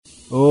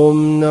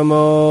Om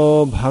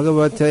Namo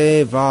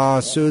Bhagavate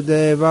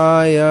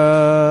Vasudevaya.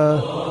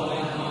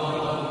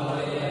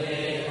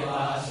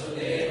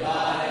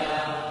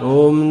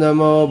 Om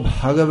Namo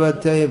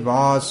Bhagavate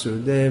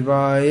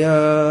Vasudevaya.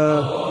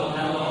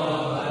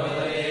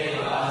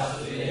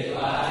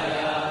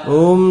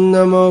 Om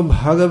Namo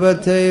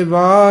Bhagavate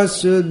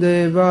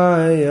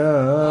Vasudevaya.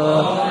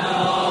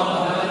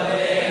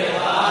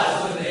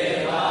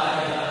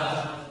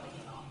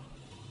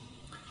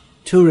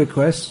 Two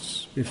requests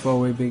before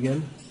we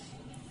begin.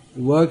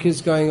 The work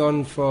is going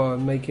on for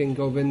making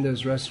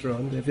Govinda's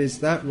restaurant. If it's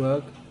that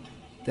work,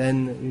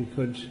 then we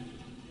could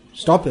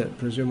stop it,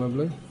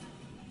 presumably,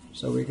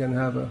 so we can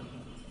have a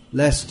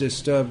less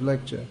disturbed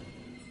lecture.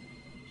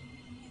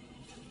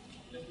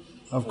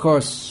 Of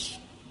course,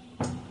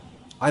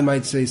 I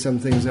might say some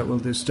things that will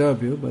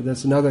disturb you, but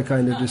that's another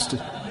kind of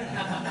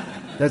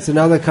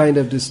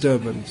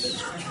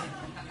disturbance.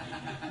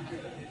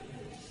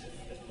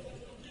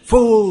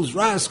 Fools,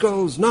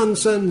 rascals,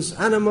 nonsense,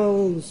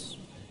 animals.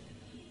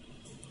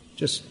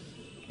 Just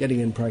getting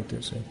in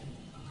practice.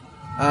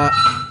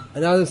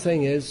 Another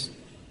thing is,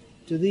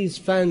 do these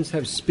fans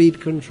have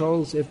speed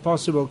controls? If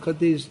possible, could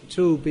these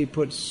two be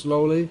put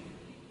slowly?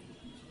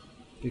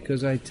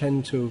 Because I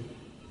tend to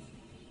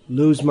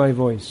lose my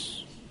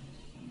voice.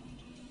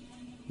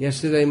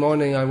 Yesterday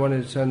morning I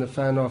wanted to turn the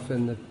fan off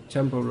in the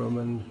temple room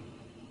and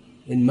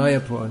in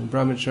Mayapur, and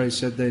Brahmachari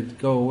said they'd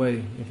go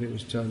away if it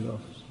was turned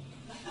off.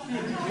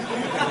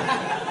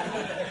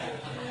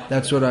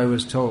 That's what I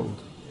was told.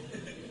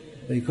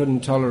 They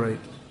couldn't tolerate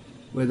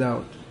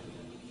without.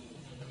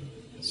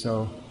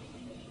 So,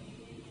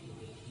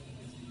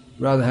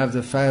 rather have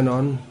the fan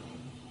on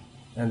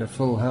and a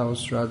full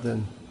house rather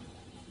than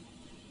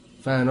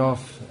fan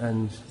off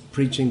and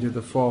preaching to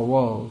the four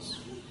walls.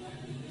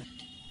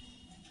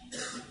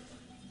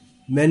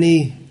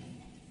 Many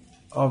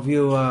of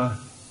you are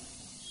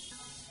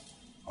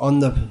on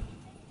the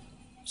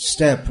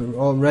step,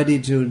 all ready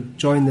to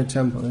join the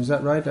temple. Is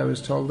that right? I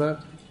was told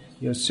that?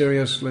 You're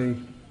seriously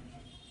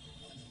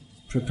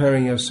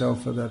preparing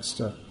yourself for that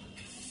step.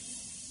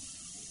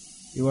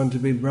 You want to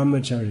be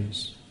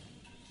brahmacharis.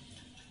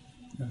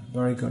 Yeah,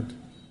 very good.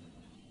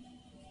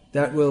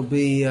 That will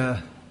be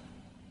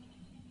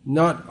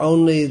not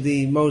only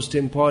the most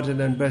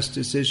important and best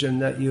decision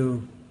that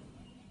you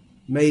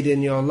made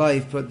in your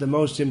life, but the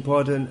most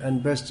important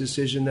and best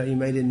decision that you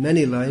made in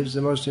many lives,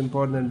 the most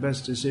important and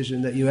best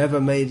decision that you ever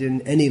made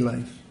in any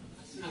life.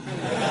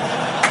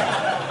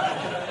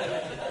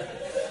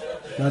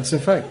 That's a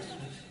fact.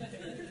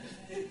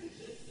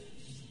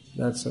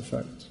 That's a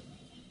fact.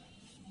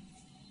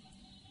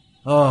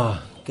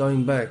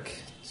 Going back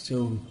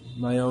to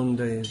my own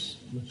days.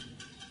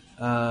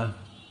 As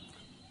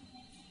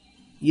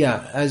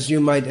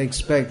you might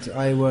expect,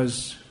 I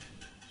was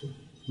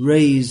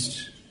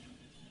raised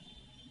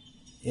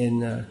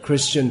in a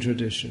Christian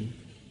tradition.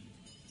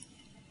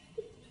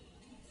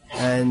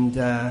 And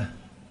I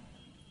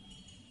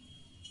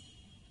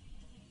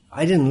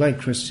didn't like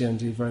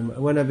Christianity very much.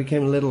 When I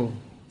became little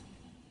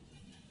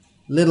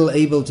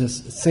able to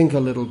think a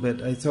little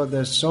bit, I thought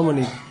there's so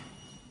many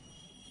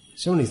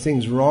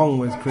things wrong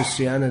with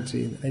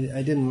Christianity.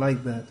 I didn't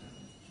like that.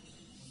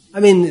 I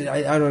mean,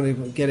 I don't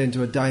even get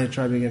into a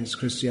diatribe against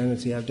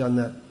Christianity. I've done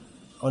that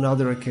on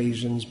other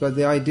occasions. But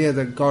the idea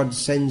that God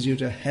sends you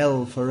to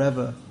hell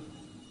forever,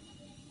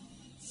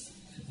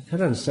 I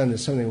can't understand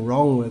there's something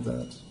wrong with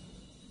that.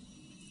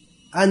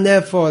 And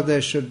therefore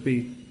there should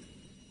be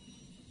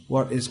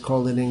what is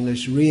called in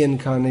English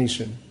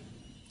reincarnation.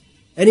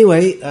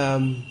 Anyway,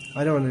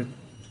 I don't want to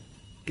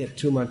get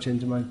too much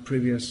into my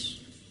previous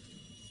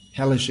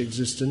hellish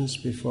existence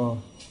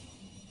before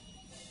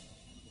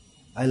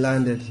I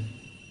landed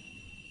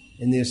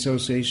in the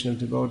Association of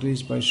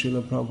Devotees by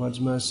Srila Prabhupada's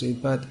mercy.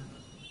 But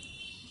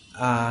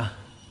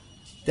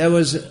there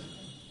was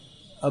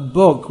a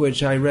book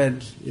which I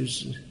read,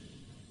 it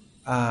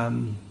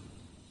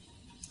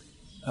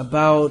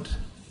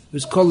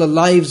was called The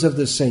Lives of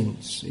the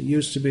Saints. It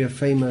used to be a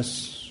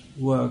famous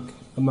work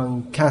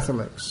among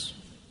Catholics.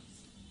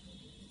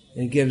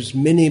 It gives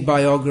mini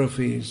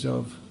biographies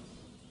of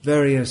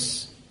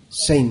various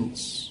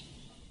saints.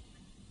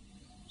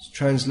 It's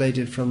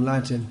translated from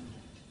Latin.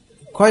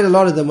 Quite a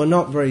lot of them were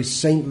not very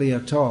saintly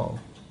at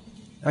all.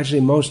 Actually,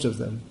 most of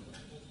them.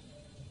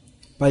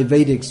 By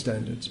Vedic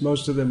standards.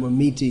 Most of them were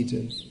meat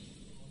eaters.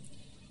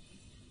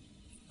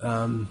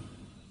 But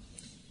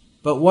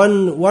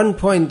one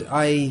point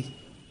I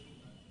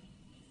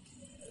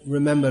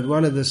remembered,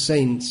 one of the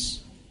saints,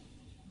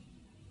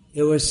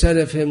 it was said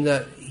of him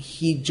that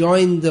he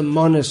joined the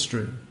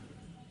monastery.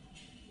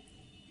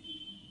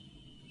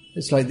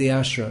 It's like the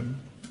ashram.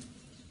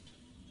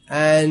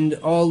 And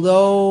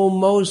although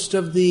most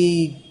of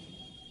the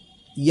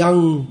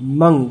young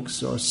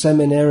monks or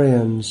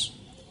seminarians,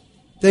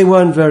 they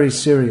weren't very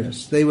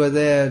serious. They were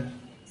there,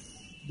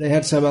 they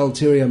had some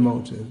ulterior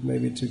motive,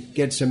 maybe to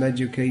get some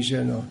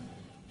education or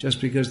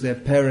just because their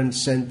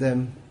parents sent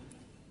them.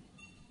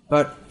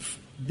 But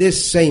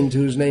this saint,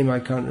 whose name I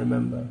can't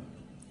remember,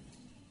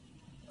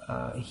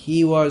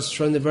 he was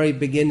from the very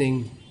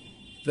beginning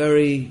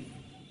very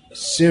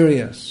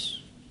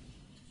serious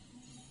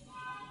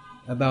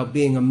about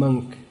being a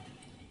monk.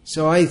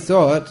 So I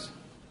thought,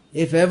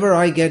 if ever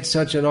I get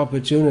such an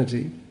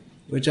opportunity,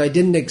 which I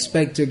didn't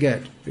expect to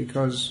get,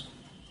 because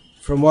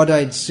from what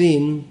I'd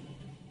seen,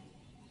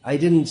 I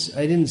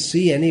didn't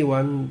see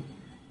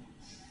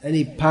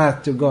any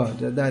path to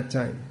God at that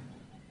time.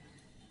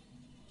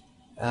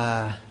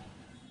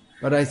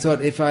 But I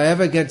thought, if I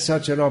ever get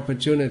such an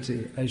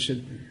opportunity, I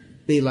should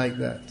be like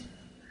that.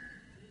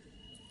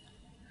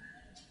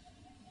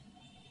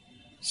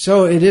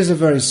 So it is a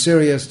very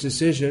serious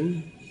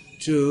decision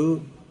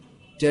to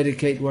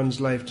dedicate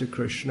one's life to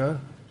Krishna.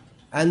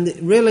 And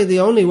really the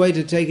only way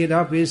to take it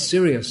up is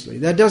seriously.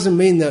 That doesn't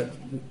mean that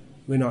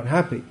we're not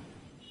happy.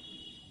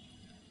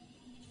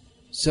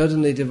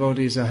 Certainly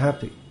devotees are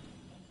happy.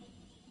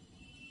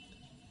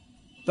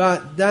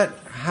 But that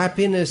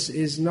happiness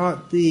is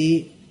not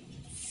the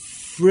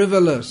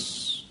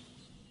frivolous,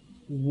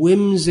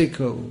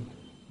 whimsical,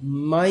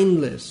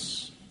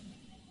 mindless,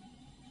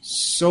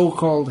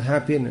 so-called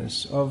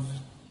happiness of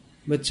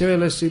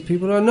materialistic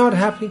people who are not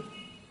happy.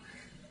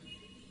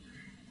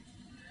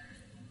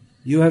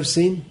 You have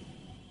seen,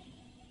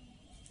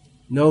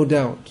 no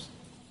doubt,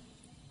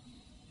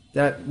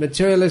 that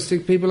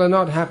materialistic people are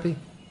not happy.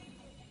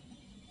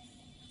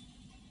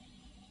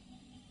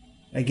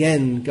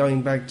 Again,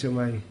 going back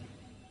to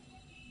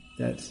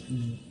that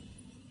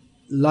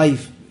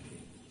life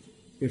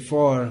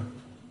before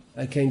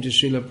I came to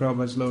Srila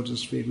Prabhupada's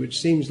lotus feet, which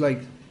seems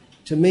like,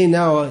 to me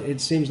now, it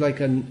seems like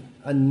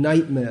a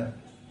nightmare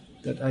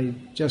that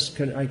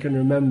I can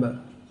remember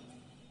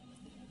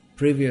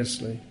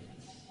previously.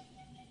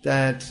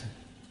 That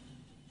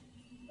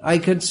I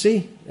could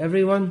see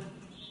everyone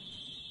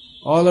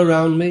all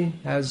around me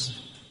has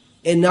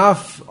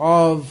enough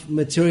of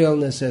material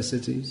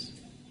necessities,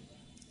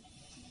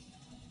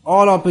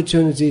 all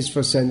opportunities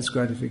for sense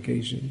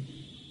gratification,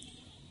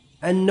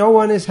 and no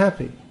one is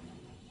happy.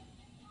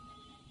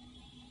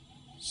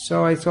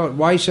 So I thought,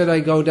 why should I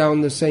go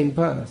down the same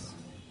path?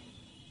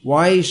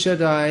 Why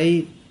should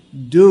I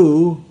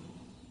do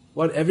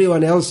what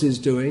everyone else is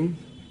doing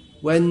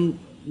when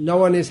no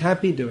one is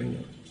happy doing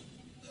it?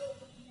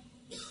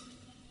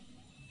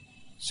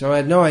 So I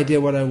had no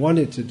idea what I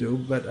wanted to do,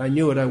 but I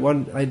knew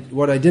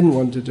what I didn't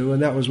want to do,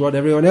 and that was what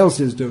everyone else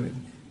is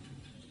doing.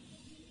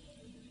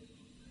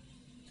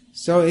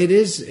 So it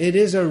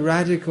is a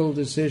radical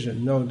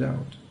decision, no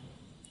doubt,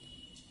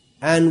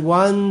 and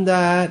one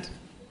that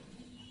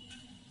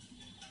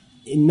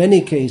in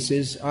many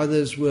cases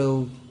others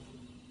will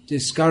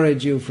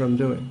discourage you from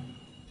doing,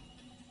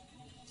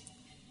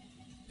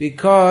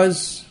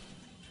 because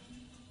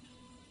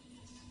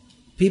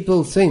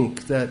people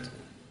think that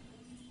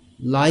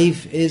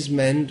life is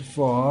meant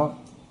for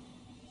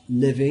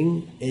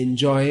living,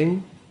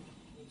 enjoying.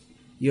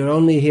 You're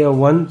only here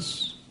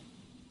once.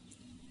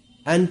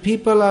 And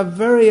people are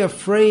very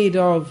afraid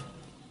of,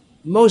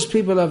 most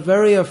people are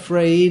very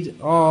afraid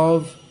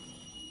of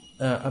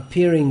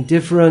appearing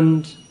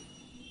different,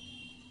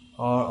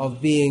 or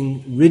of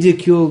being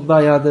ridiculed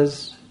by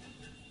others.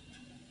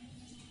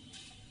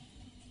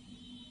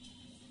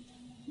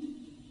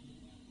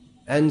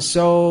 And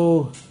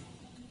so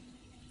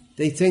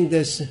they think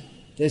there's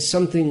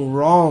something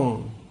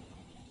wrong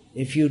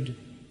if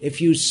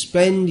you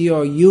spend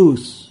your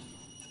youth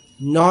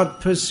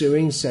not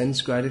pursuing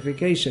sense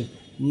gratification.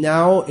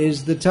 Now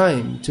is the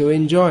time to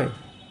enjoy.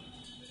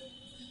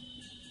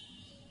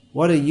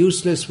 What a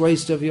useless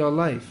waste of your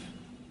life,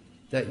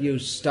 that you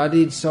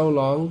studied so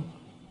long,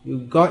 you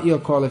got your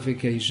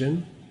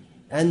qualification,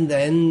 and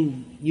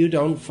then you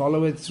don't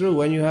follow it through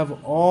when you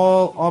have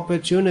all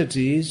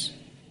opportunities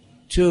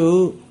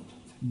to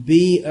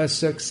be a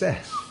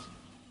success.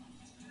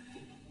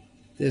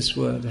 This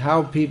word,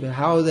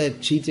 how they're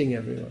cheating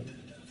everyone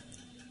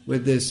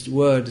with this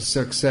word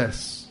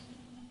success.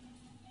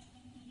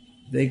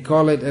 They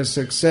call it a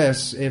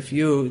success if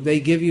they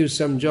give you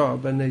some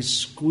job and they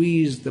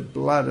squeeze the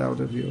blood out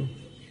of you,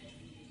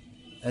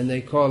 and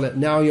they call it,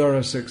 now you're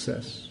a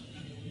success.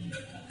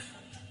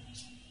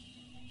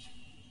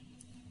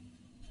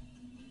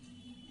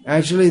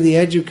 Actually, the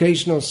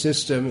educational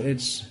system,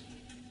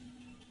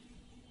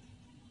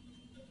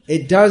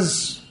 it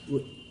does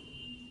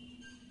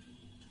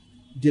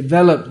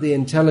develop the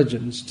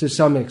intelligence to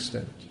some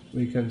extent,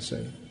 we can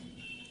say.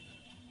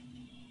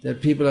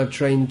 That people are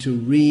trained to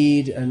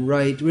read and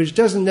write, which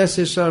doesn't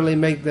necessarily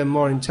make them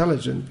more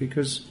intelligent,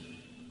 because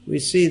we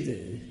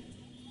see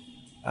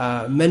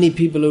many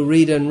people who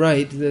read and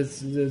write,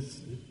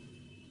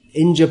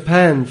 in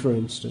Japan, for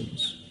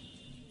instance,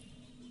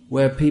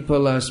 where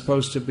people are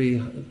supposed to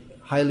be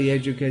highly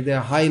educated, they're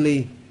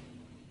highly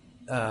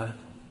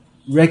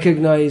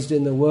recognized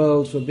in the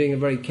world for being a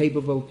very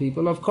capable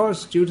people. Of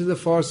course, due to the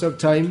force of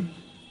time,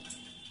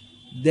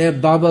 their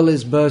bubble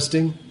is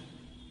bursting.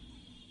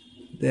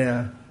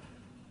 Their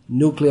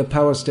nuclear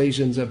power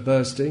stations are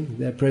bursting.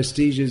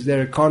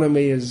 Their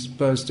economy is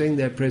bursting.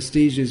 Their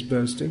prestige is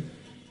bursting.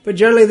 But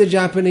generally the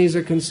Japanese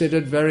are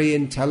considered very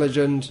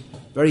intelligent,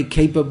 very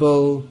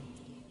capable,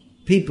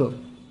 people.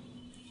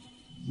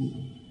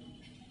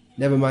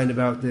 Never mind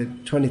about the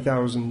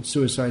 20,000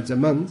 suicides a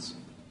month.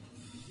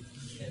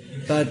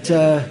 But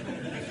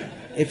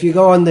if you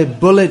go on the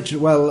bullet,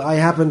 well, I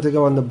happened to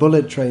go on the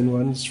bullet train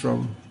once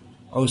from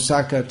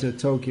Osaka to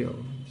Tokyo.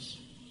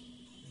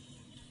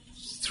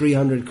 It's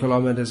 300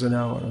 kilometers an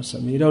hour or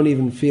something. You don't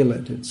even feel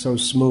it. It's so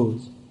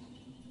smooth.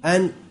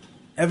 And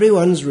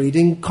everyone's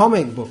reading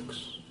comic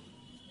books.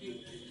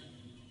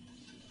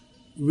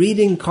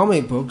 Reading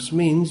comic books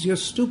means you're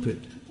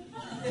stupid.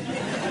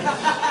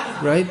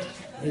 Right?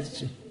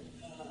 It's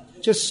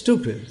just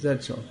stupid,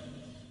 that's all.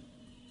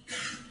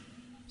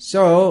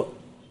 So,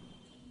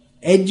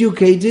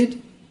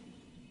 educated,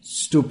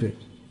 stupid.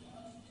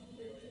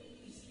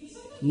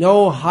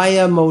 No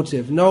higher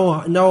motive,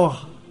 no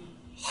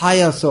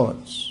higher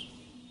thoughts.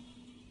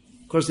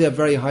 Of course, they have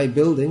very high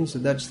buildings,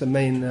 and that's the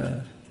main,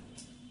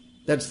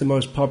 that's the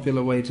most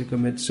popular way to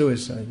commit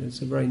suicide.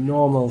 It's a very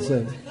normal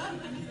thing.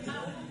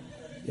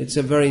 It's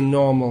a very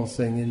normal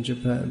thing in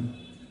Japan,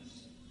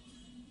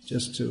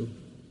 just to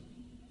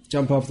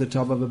jump off the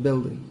top of a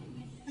building.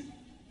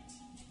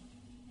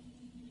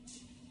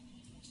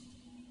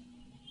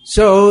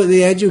 So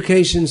the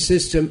education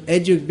system,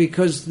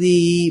 because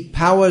the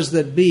powers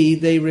that be,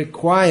 they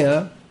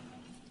require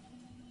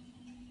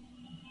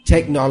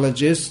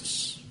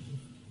technologists,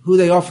 who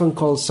they often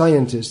call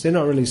scientists. They're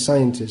not really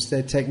scientists,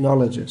 they're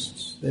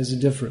technologists. There's a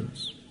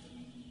difference.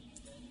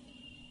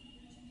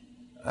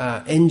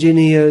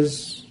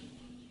 Engineers,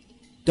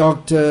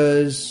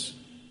 doctors,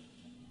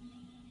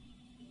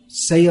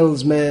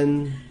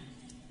 salesmen,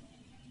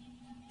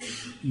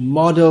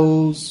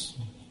 models,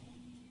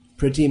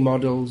 pretty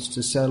models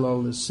to sell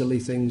all the silly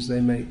things they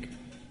make.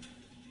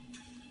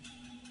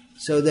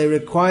 So they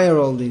require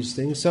all these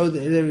things, so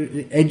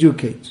they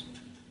educate,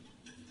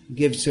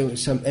 give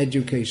some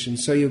education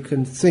so you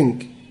can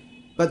think.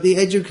 But the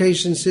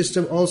education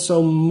system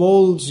also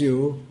molds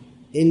you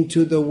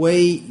into the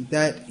way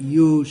that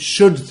you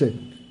should think.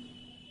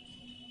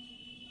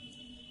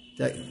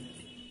 That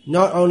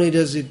not only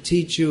does it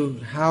teach you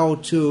how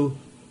to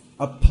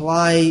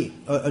apply,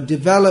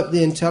 develop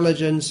the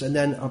intelligence and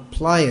then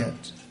apply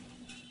it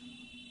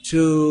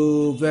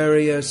to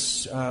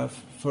various,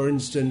 for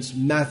instance,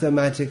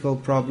 mathematical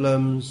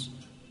problems,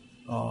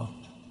 or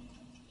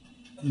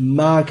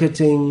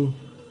marketing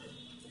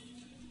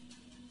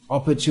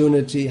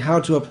opportunity, how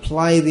to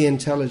apply the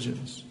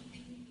intelligence.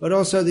 But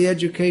also the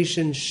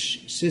education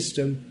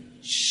system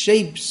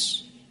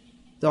shapes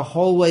the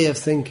whole way of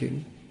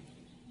thinking.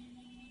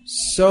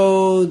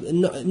 So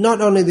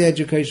not only the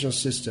educational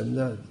system,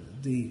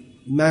 the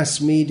mass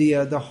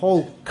media, the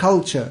whole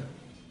culture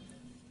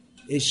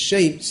is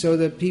shaped so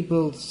that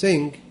people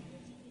think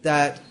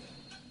that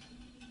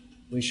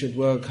we should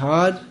work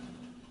hard,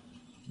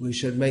 we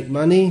should make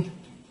money,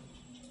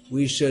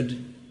 we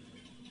should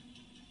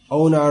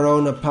own our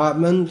own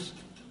apartment,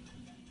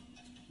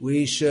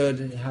 we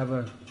should have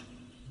a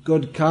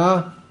good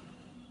car,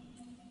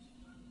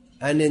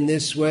 and in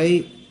this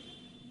way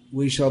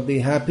we shall be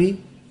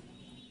happy.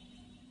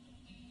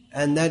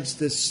 And that's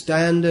the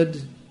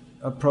standard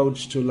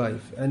approach to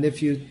life. And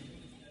if you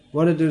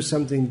want to do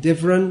something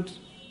different,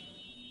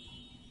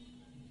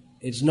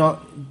 it's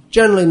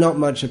generally not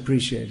much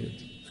appreciated.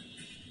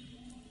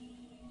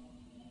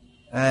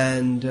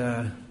 And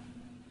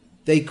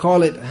they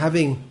call it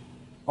having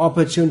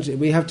opportunity.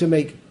 We have to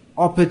make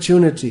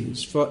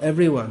opportunities for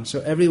everyone.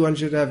 So everyone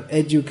should have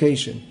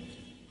education.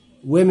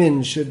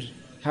 Women should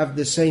have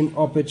the same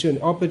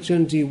opportunity.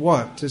 Opportunity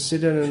what? To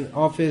sit in an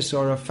office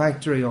or a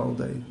factory all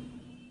day.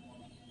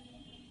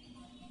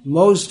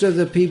 Most of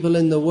the people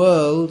in the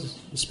world,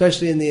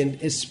 especially in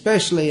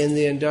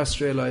the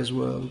industrialized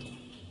world,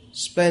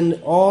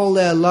 spend all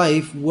their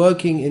life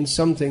working in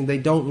something they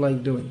don't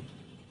like doing.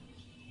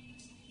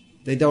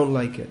 They don't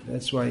like it.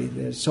 That's why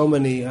there's so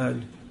many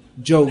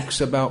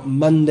jokes about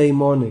Monday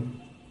morning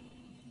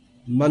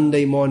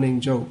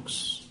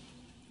jokes.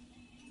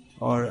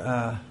 Or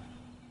a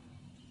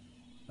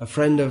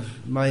friend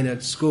of mine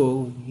at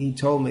school, he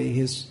told me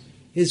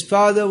his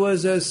father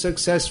was a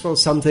successful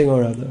something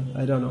or other,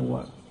 I don't know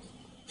what.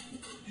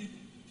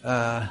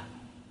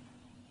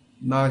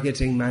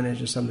 Marketing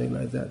manager, something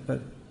like that.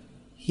 But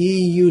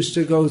he used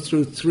to go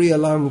through 3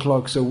 alarm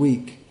clocks a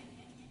week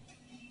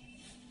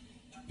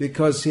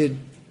because it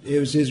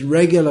was his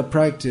regular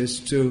practice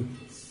to,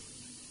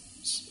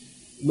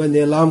 when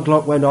the alarm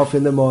clock went off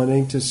in the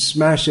morning, to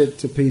smash it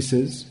to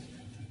pieces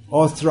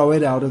or throw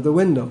it out of the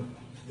window.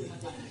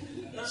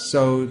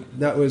 So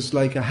that was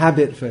like a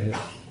habit for him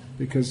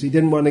because he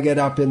didn't want to get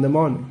up in the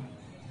morning.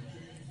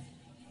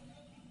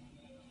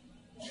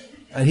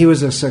 And he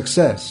was a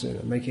success,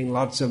 making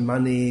lots of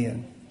money,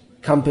 and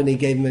company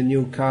gave him a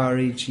new car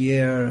each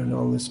year and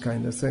all this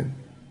kind of thing.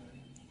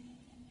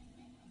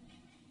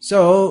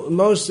 So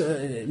most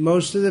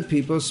of the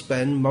people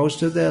spend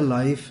most of their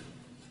life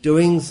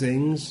doing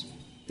things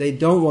they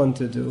don't want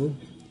to do,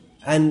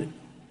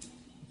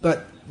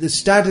 but the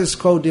status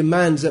quo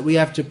demands that we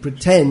have to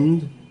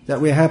pretend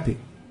that we're happy.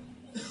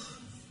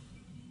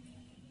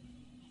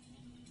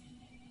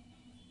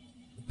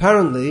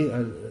 apparently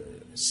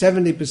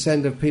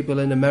 70% of people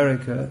in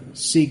America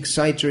seek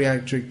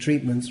psychiatric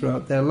treatment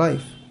throughout their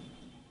life,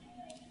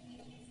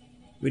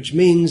 which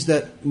means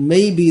that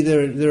maybe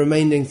the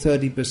remaining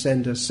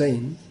 30% are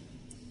sane.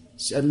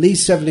 At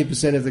least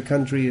 70% of the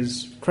country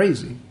is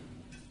crazy.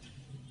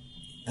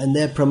 And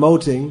they're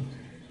promoting,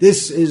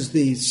 this is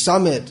the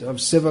summit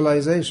of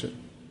civilization.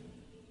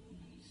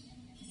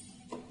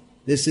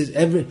 This is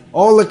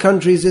all the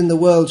countries in the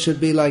world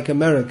should be like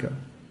America.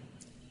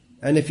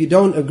 And if you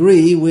don't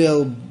agree,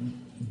 we'll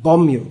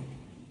bomb you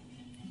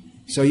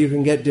so you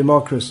can get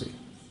democracy.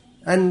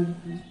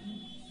 And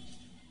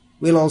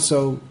we'll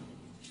also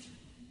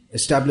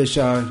establish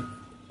our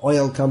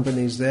oil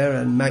companies there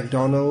and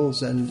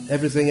McDonald's and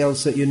everything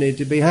else that you need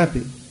to be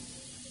happy.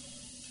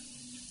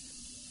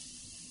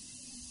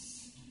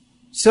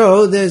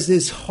 So there's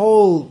this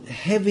whole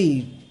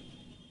heavy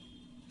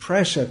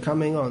pressure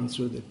coming on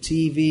through the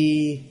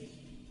TV,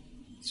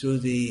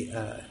 through the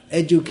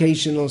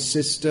educational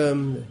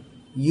system.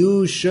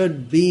 You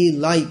should be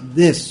like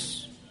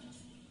this.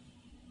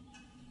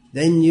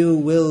 Then you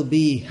will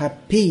be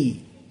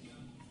happy.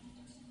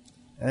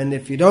 And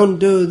if you don't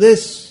do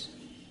this,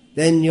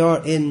 then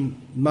you're in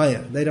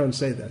Maya. They don't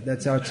say that.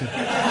 That's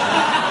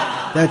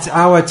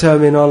our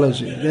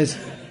terminology.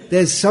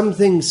 There's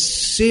something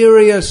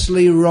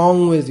seriously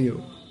wrong with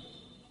you.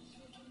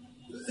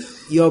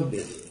 You're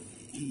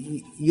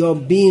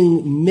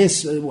being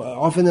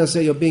often they'll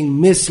say you're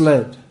being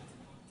misled.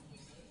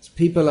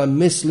 People are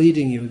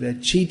misleading you. They're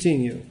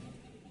cheating you.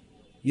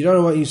 You don't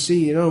know what you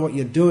see. You don't know what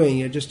you're doing.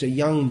 You're just a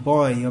young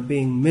boy. You're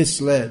being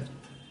misled.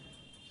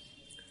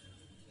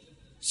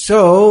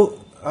 So,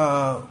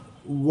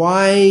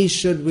 why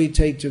should we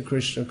take to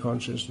Krishna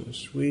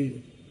consciousness?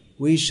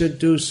 We should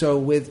do so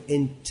with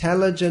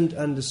intelligent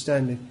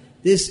understanding.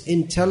 This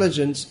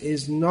intelligence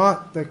is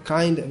not the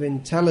kind of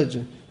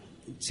intelligence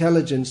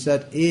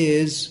that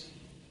is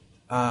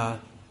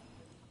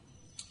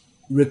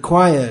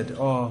required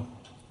or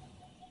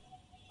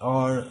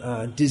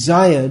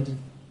desired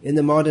in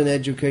the modern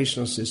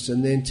educational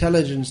system. The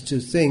intelligence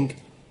to think,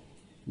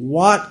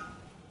 what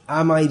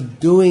am I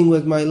doing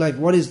with my life?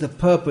 What is the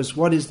purpose?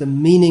 What is the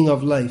meaning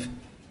of life?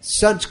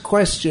 Such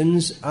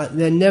questions,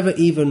 they're never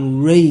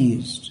even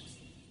raised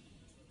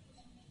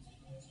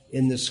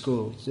in the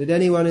schools. Did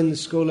anyone in the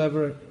school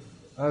ever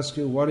ask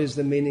you, what is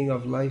the meaning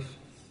of life?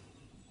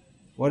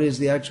 What is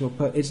the actual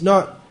purpose? It's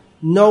not,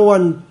 no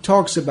one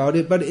talks about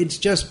it, but it's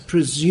just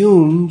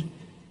presumed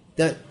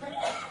that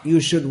you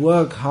should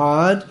work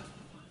hard,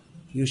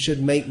 you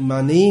should make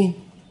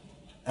money,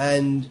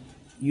 and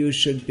you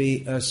should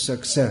be a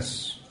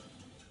success.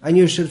 And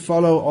you should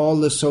follow all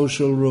the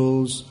social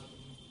rules,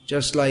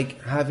 just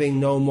like having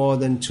no more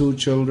than 2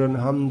 children,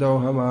 hum do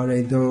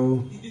hamare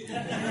do.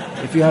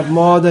 If you have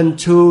more than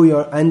 2,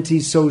 you're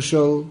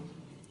antisocial.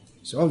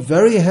 So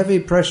very heavy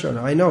pressure,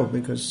 I know,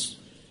 because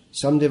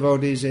some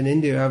devotees in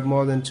India have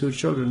more than 2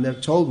 children.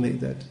 They've told me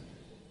that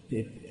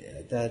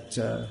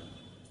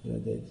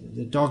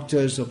the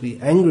doctors will be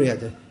angry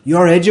at it.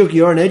 You're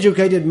an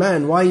educated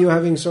man. Why are you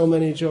having so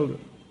many children?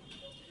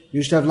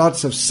 You should have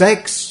lots of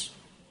sex.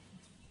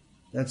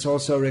 That's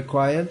also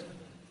required.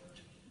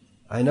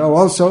 I know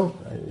also,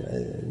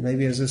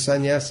 maybe as a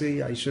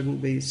sannyasi, I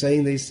shouldn't be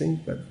saying these things,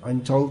 but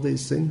I'm told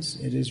these things.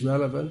 It is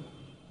relevant.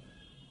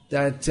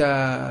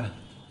 That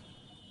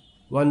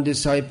one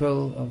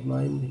disciple of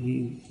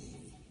mine,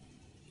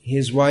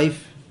 his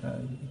wife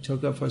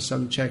took her for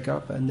some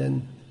checkup, and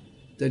then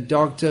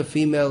the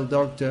female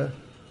doctor,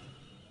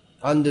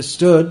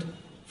 understood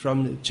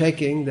from the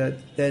checking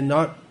that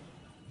they're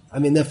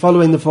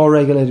following the 4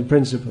 regulated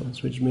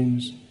principles, which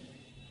means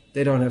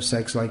they don't have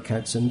sex like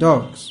cats and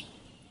dogs.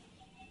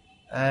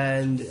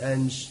 And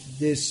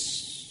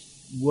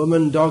this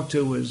woman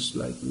doctor was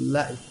like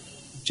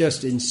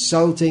just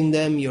insulting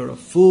them. You're a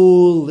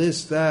fool,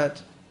 this,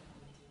 that.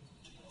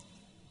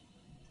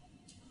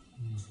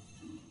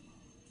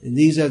 And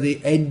these are the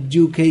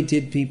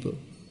educated people.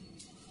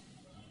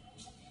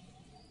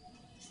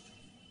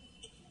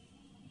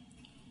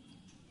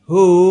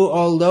 Who,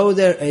 although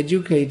they're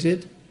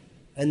educated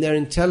and they're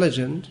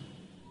intelligent,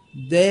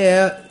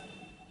 their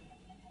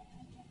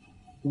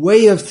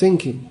way of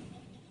thinking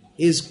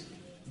is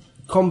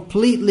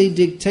completely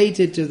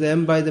dictated to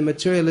them by the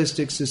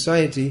materialistic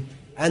society,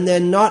 and they're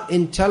not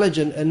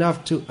intelligent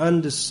enough to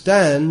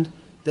understand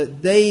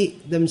that they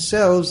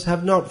themselves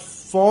have not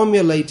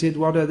formulated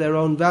what are their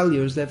own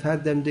values. They've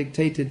had them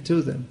dictated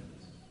to them.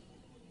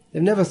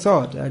 They've never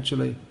thought,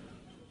 actually,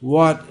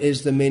 what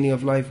is the meaning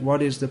of life,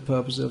 what is the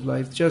purpose of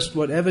life. Just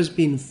whatever's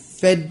been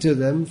fed to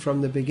them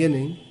from the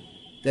beginning,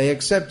 they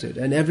accept it.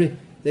 And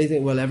they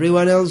think, well,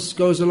 everyone else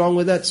goes along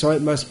with that, so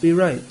it must be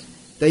right.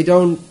 They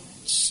don't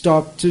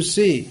stop to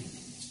see.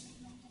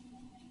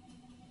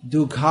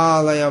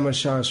 Dukhalayama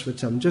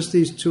shashvatam. Just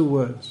these 2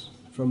 words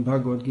from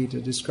Bhagavad Gita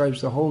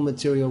describes the whole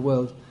material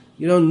world.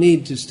 You don't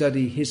need to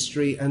study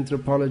history,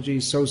 anthropology,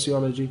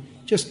 sociology.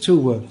 Just 2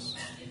 words.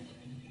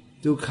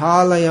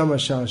 Dukhalayama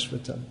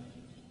shashvatam.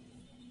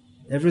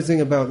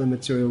 Everything about the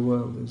material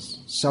world is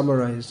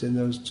summarized in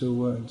those 2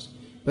 words.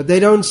 But they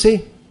don't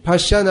see.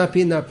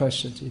 Pashyanapi na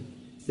pashyati.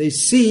 They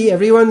see,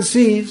 everyone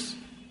sees,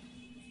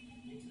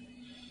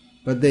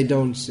 but they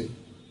don't see.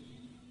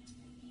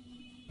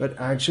 But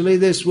actually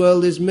this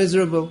world is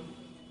miserable.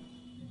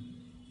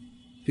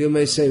 People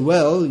may say,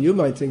 well, you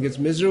might think it's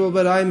miserable,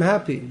 but I'm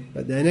happy.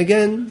 But then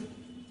again,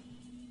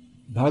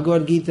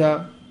 Bhagavad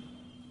Gita,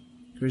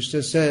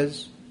 Krishna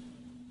says,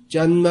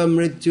 Janma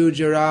mrityu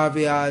jara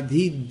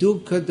vyadhi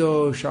dukkha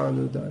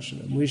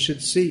doshanudarshanam. We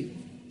should see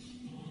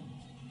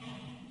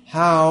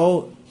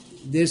how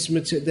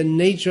the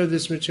nature of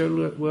this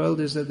material world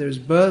is that there's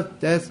birth,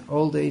 death,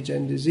 old age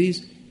and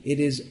disease. It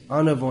is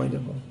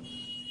unavoidable.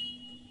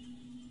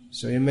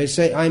 So you may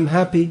say, I'm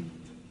happy.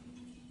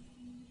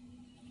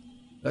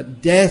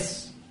 But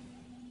death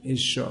is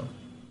sure.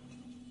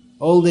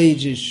 Old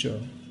age is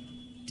sure.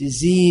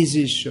 Disease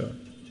is sure.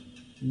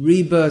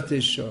 Rebirth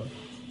is sure.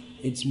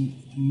 It's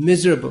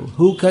miserable.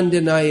 Who can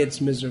deny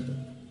it's miserable?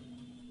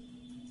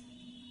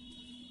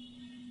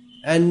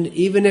 And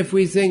even if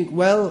we think,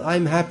 well,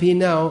 I'm happy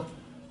now,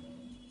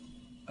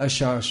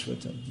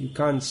 ashashvatam. You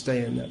can't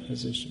stay in that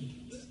position.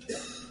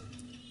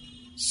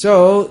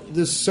 So,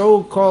 the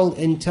so-called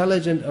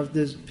intelligent of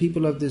the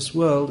people of this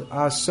world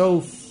are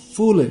so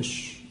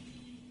foolish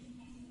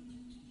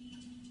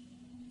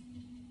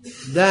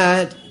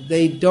that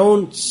they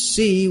don't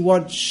see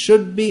what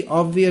should be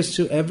obvious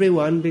to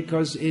everyone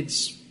because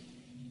it's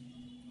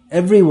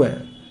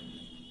everywhere.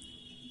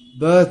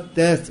 Birth,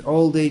 death,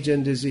 old age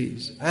and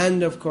disease.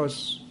 And of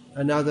course,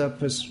 another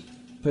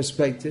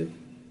perspective,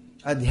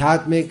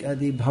 adhyatmik,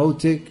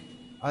 adhibhautik,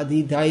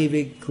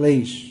 adhidaivik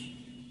klesh.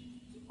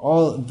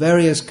 All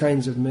various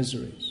kinds of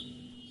miseries.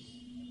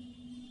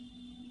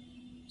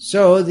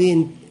 So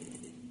the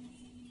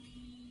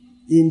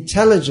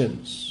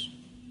intelligence,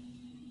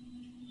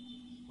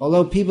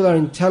 although people are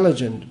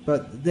intelligent,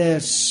 but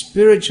their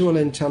spiritual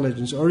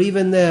intelligence or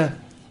even their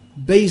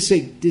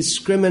basic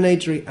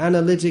discriminatory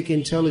analytic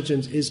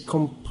intelligence is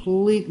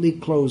completely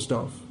closed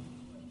off.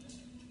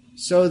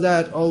 So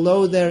that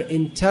although they're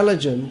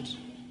intelligent,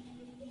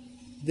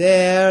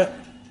 their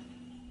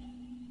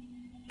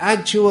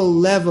actual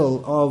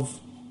level of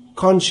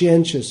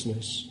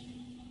conscientiousness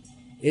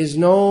is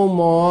no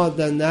more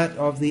than that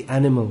of the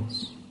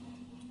animals.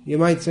 You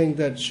might think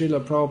that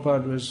Srila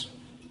Prabhupada was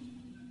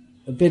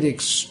a bit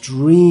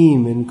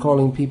extreme in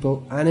calling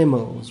people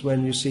animals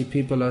when you see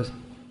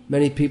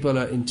many people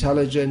are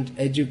intelligent,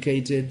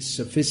 educated,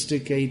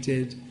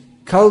 sophisticated,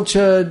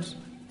 cultured.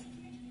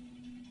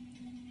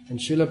 And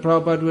Srila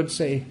Prabhupada would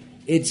say,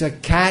 it's a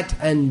cat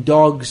and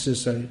dog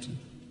society.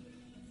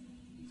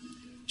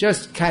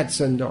 Just cats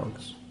and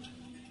dogs.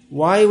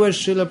 Why was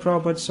Srila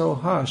Prabhupada so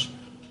harsh?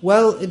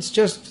 Well, it's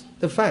just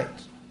the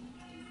fact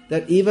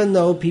that even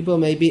though people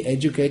may be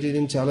educated,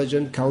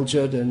 intelligent,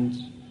 cultured, and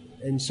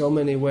in so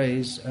many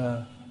ways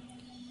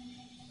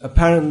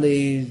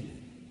apparently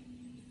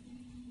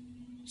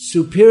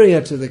superior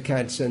to the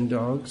cats and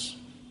dogs,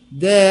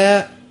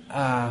 their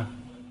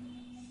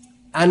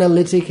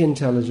analytic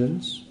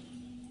intelligence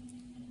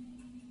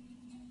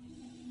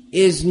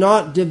is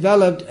not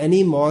developed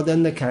any more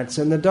than the cats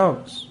and the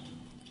dogs.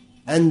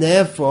 And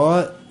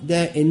therefore,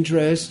 their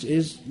interest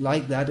is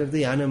like that of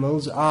the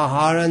animals,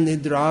 ahara,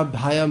 nidra,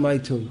 bhaya,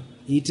 maitun,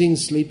 eating,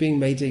 sleeping,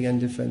 mating and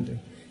defending.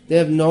 They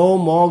have no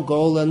more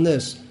goal than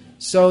this.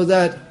 So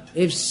that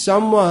if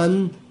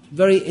someone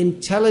very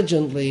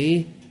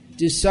intelligently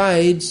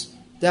decides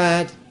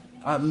that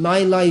my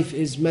life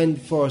is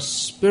meant for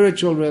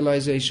spiritual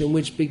realization,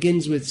 which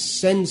begins with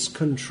sense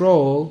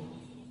control,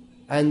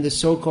 and the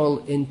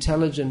so-called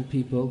intelligent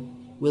people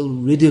will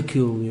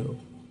ridicule you.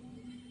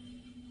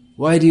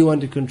 Why do you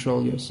want to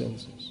control your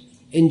senses?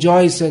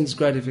 Enjoy sense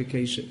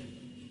gratification.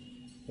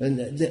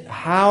 And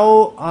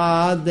how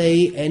are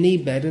they any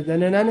better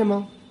than an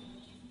animal?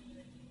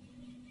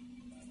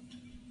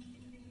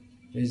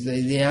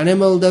 The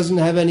animal doesn't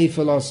have any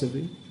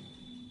philosophy.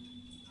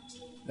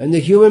 And the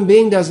human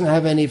being doesn't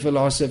have any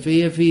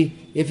philosophy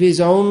if his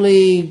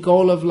only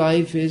goal of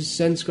life is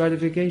sense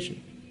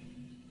gratification.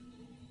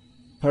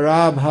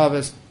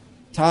 Parabhavas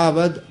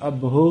tavad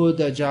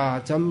abhuda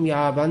jatam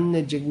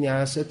yavan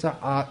jignyasata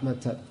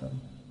atmatattvam.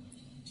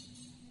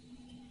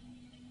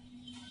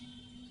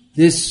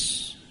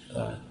 This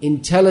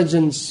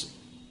intelligence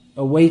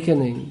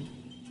awakening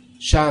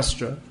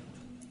Shastra,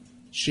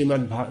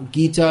 Srimad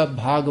Gita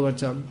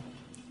Bhagavatam,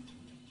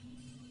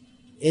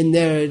 in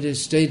there it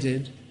is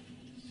stated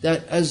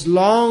that as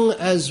long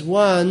as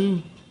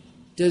one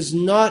does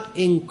not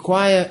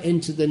inquire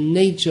into the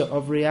nature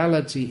of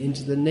reality,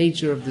 into the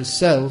nature of the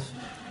self,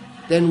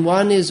 then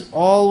one is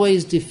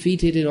always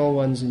defeated in all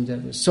one's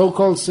endeavors.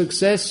 So-called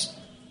success,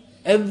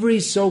 every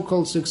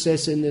so-called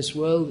success in this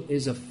world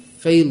is a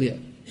failure.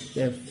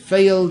 They have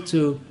failed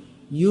to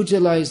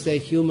utilize their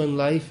human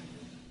life,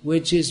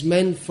 which is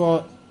meant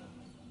for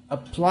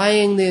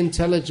applying the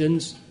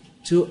intelligence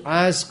to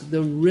ask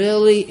the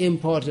really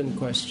important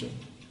question.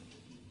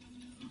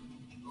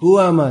 Who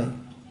am I?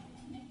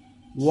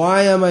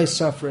 Why am I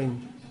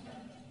suffering?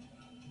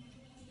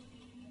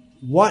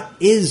 What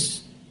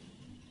is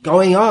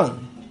going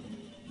on?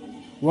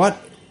 What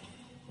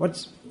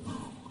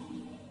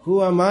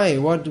Who am I?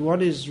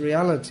 What is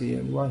reality,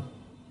 and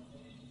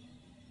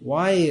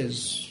why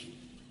is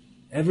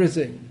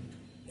everything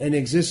in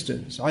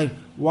existence?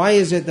 Why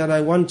is it that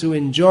I want to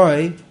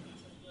enjoy,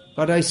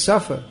 but I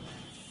suffer?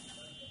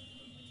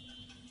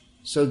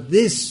 So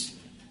this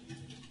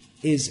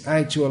is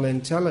actual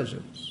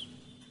intelligence.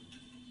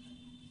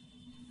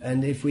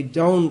 And if we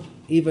don't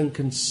even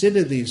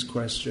consider these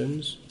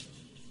questions,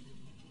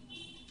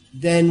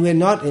 then we're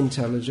not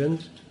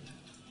intelligent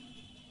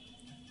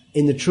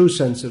in the true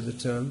sense of the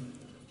term.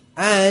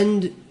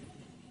 And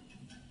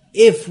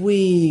if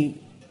we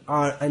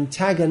are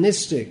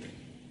antagonistic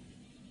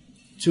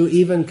to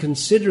even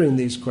considering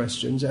these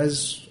questions,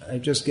 as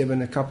I've just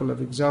given a couple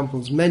of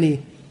examples,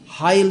 many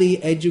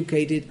highly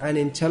educated and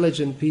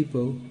intelligent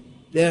people,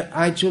 they're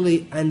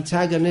actually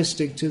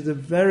antagonistic to the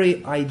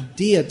very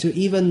idea, to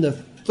even the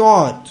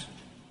thought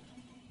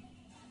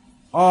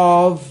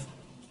of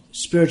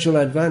spiritual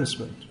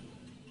advancement.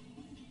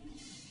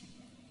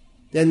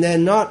 Then they're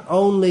not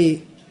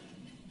only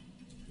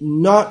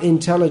not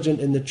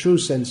intelligent in the true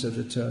sense of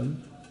the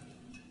term,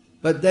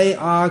 but they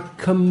are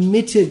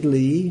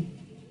committedly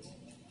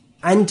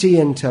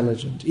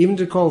anti-intelligent. Even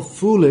to call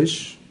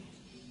foolish,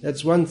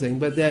 that's one thing,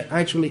 but they're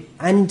actually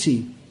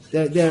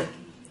they're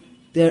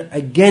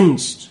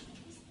against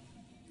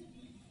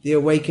the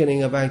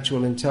awakening of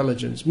actual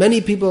intelligence.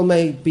 Many people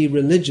may be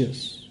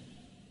religious,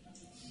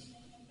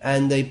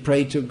 and they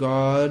pray to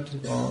God,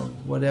 or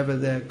whatever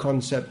their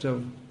concept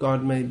of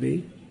God may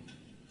be.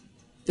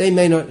 They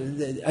may not,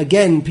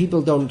 again,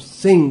 people don't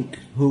think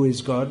who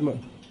is God.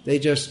 They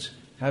just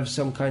have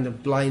some kind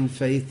of blind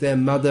faith. Their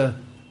mother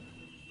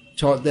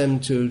taught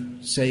them to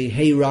say,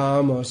 "Hey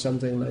Ram," or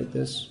something like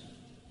this.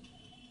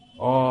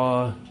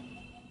 Or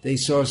they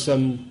saw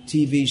some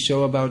TV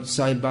show about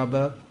Sai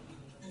Baba.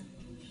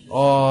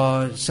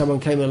 Or someone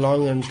came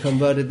along and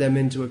converted them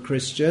into a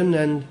Christian.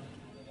 And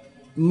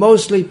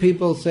mostly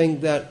people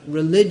think that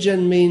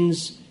religion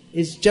means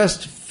it's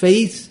just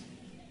faith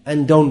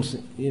and don't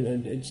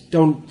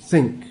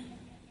think.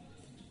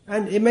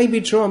 And it may be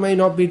true or may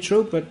not be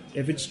true, but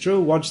if it's true,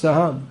 what's the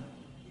harm?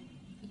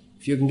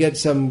 If you can get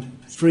some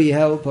free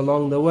help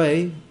along the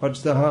way,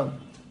 what's the harm?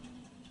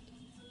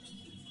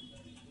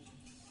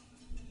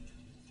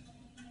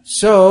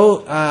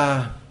 So,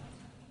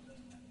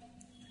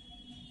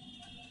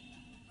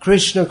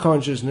 Krishna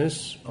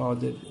consciousness, or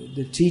the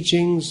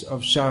teachings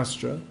of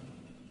Shastra,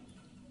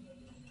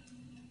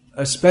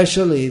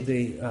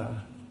 especially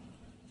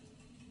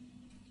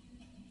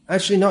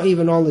actually not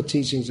even all the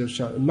teachings of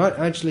Shastra,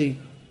 actually,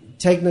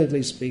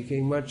 technically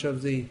speaking, much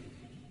of the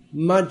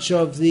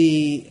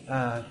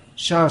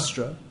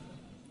Shastra,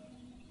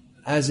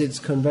 as it's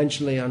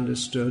conventionally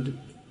understood,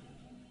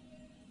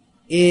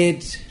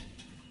 it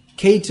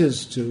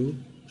caters to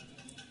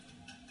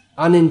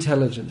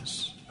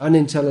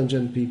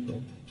unintelligent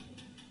people.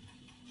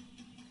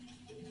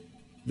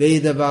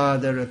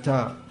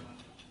 Vedavadarata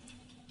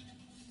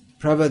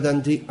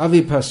pravadanti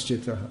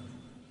avipaschitaha.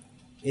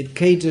 It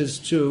caters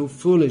to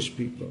foolish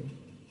people.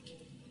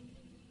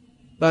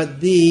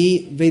 But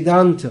the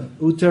Vedanta,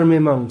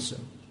 Uttarmimamsa,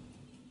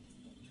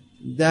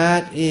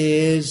 that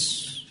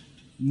is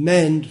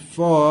meant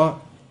for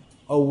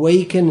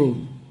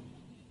awakening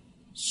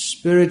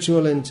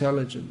spiritual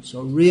intelligence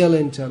or real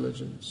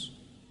intelligence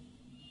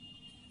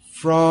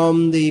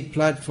from the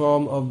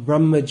platform of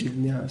Brahma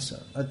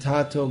Jignasa,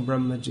 Atato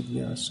Brahma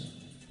Jignasa.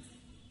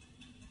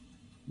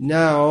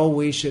 Now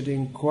we should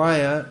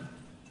inquire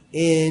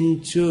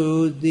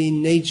into the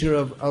nature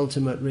of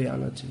ultimate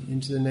reality,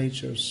 into the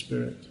nature of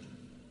spirit.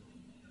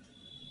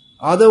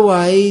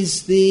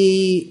 Otherwise,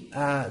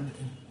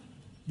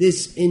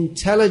 this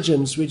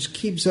intelligence which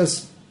keeps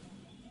us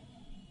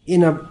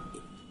in a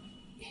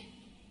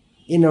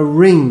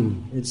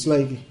ring, it's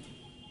like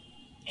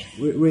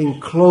we're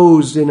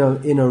enclosed in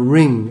a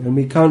ring, and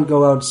we can't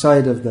go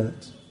outside of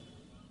that.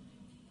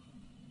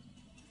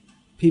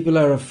 People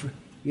are afraid.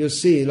 You'll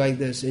see like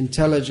this,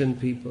 intelligent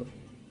people,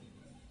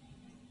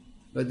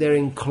 but they're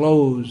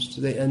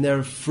enclosed, and they're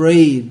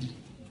afraid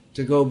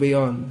to go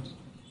beyond.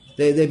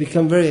 They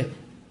become very.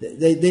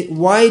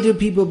 Why do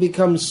people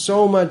become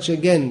so much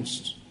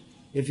against?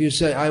 If you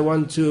say, "I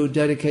want to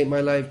dedicate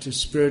my life to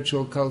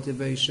spiritual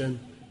cultivation,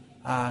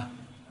 I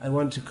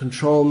want to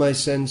control my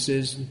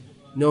senses,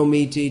 no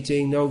meat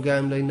eating, no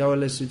gambling, no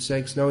illicit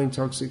sex, no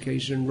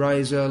intoxication,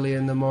 rise early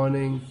in the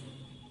morning,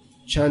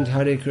 chant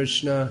Hare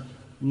Krishna,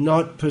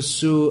 not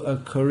pursue a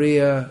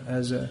career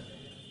as a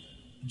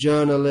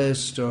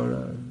journalist or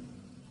an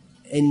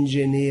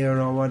engineer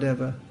or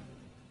whatever."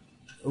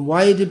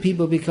 Why do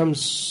people become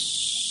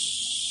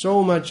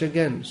so much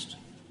against?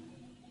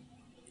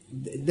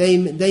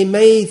 They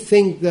may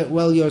think that,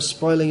 well, you're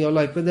spoiling your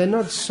life, but they're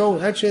not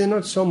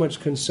so much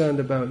concerned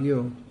about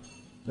you,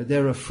 but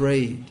they're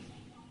afraid.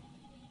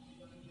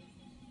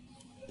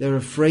 They're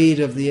afraid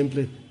of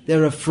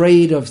they're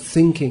afraid of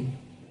thinking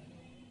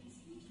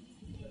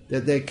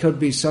that there could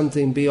be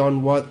something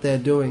beyond what they're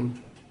doing.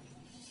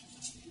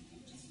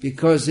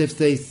 Because if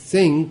they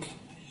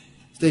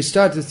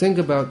start to think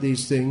about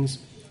these things,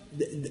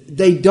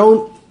 they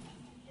don't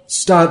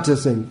start to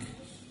think,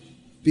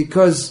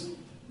 because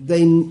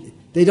they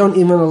don't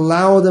even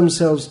allow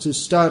themselves to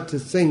start to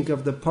think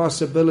of the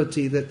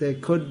possibility that there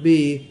could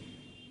be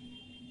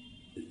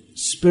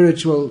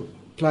spiritual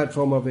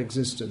platform of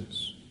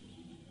existence.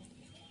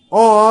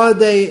 Or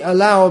they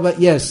allow, but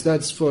yes,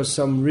 that's for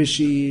some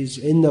rishis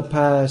in the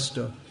past,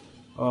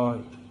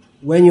 or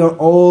when you're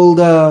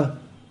older,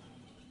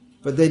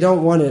 but they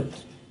don't want it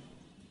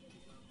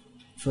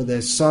for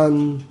their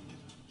son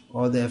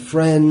or their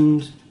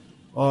friend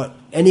or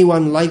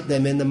anyone like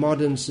them in the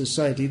modern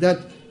society. That,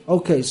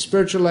 okay,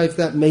 spiritual life,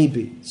 that may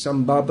be.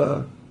 Some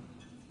Baba,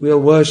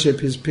 we'll worship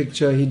his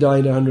picture, he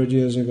died 100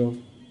 years ago.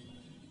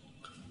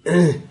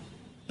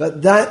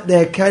 But that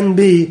there can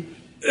be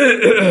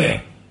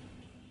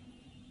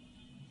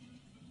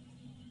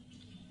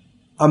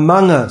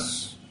among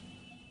us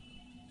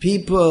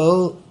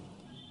people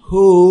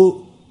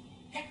who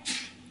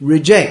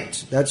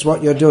reject. That's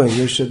what you're doing,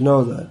 you should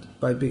know that.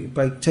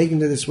 By taking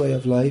to this way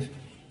of life,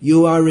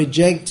 you are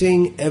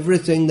rejecting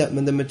everything that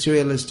the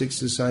materialistic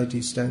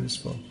society stands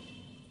for.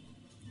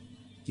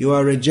 You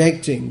are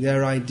rejecting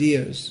their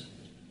ideas.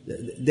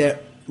 They're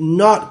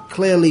not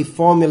clearly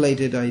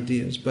formulated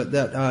ideas, but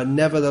that are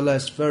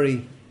nevertheless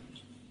very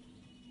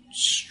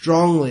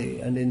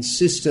strongly and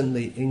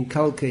insistently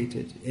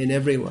inculcated in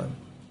everyone.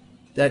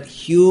 That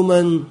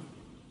human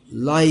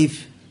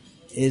life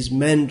is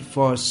meant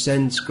for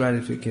sense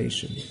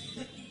gratification.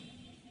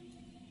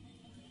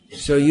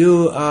 So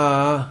you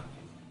are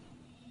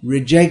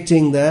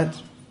rejecting that,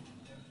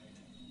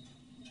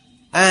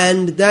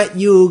 and that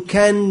you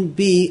can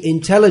be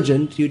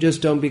intelligent, you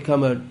just don't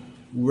become a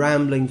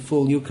rambling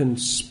fool. You can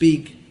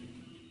speak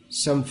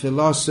some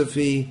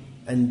philosophy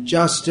and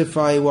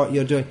justify what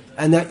you're doing,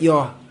 and that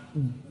you're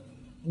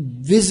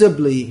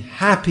visibly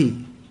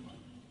happy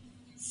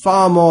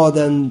far more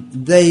than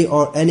they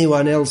or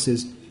anyone else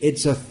is.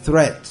 It's a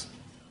threat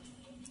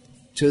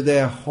to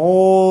their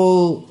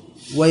whole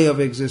way of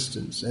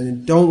existence, and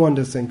they don't want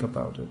to think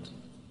about it.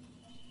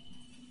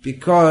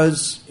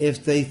 Because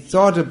if they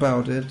thought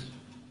about it,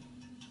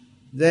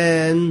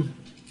 then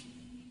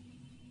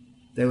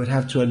they would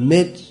have to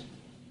admit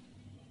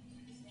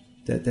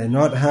that they're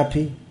not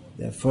happy,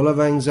 they're full of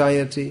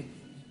anxiety,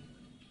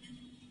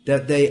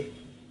 that they,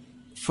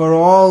 for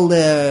all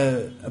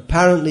their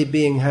apparently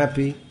being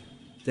happy,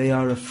 they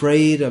are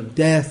afraid of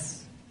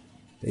death,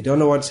 they don't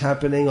know what's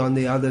happening on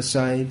the other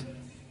side,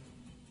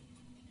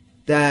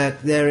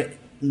 that their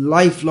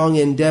lifelong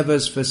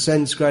endeavors for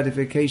sense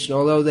gratification,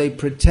 although they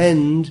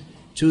pretend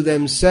to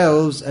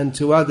themselves and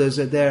to others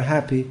that they're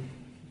happy,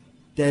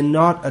 they're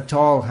not at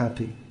all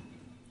happy.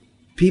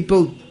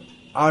 People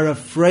are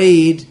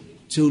afraid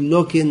to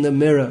look in the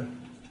mirror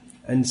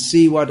and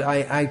see what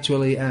I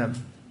actually am.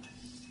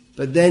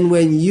 But then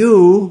when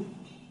you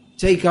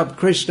take up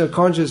Krishna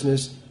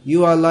consciousness,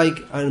 you are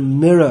like a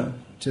mirror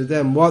to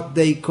them, what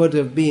they could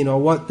have been or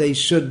what they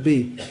should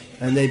be,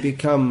 and they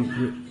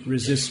become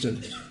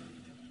resistant.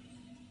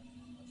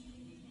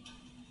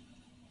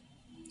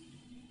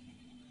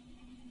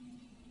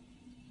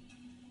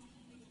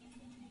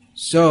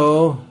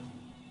 So,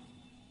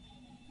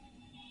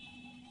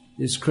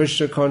 this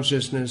Krishna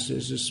consciousness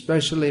is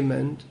especially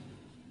meant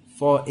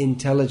for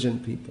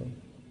intelligent people.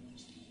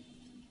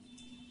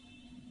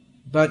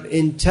 But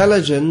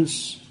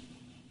intelligence,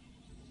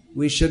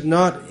 we should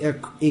not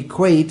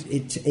equate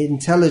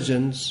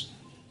intelligence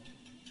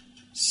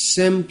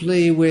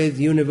simply with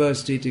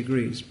university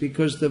degrees,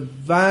 because the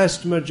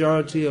vast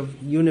majority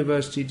of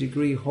university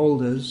degree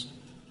holders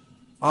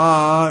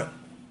are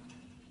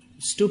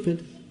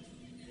stupid.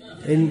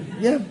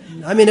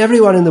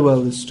 Everyone in the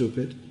world is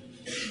stupid.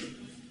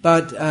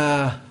 But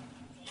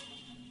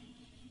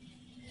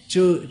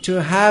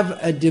to have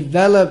a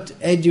developed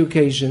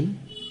education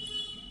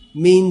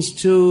means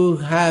to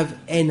have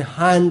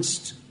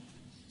enhanced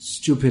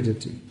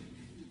stupidity,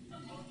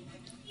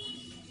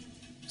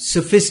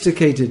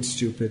 sophisticated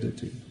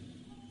stupidity.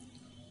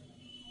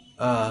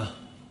 And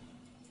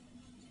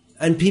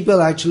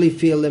people actually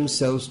feel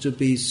themselves to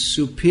be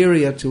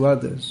superior to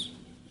others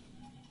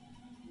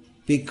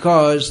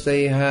because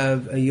they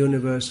have a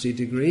university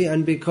degree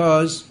and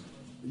because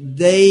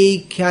they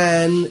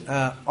can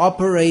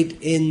operate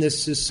in the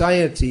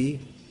society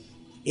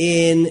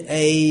in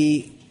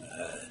a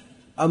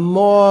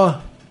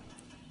more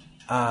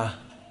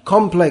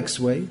complex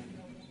way.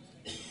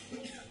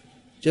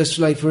 Just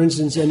like, for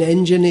instance, an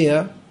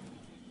engineer,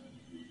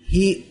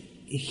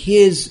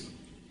 his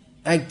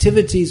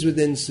activities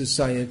within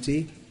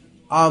society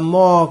are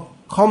more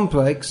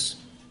complex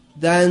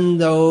than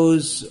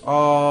those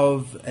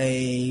of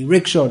a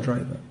rickshaw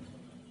driver.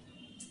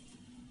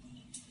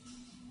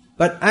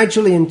 But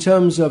actually, in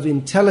terms of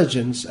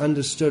intelligence,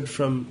 understood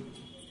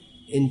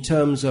in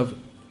terms of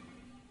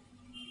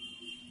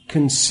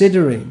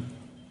considering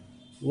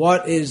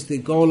what is the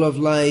goal of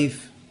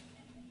life,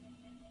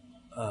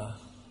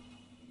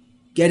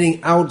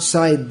 getting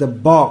outside the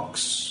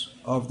box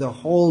of the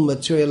whole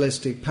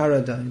materialistic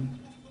paradigm,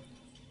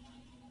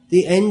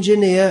 the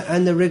engineer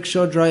and the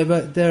rickshaw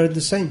driver, they're the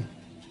same.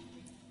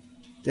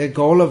 Their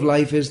goal of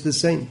life is the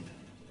same.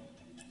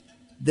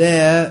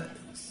 Their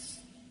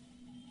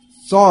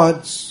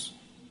thoughts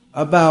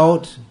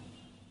about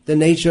the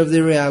nature of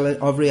the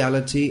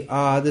reality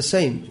are the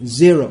same,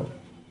 zero.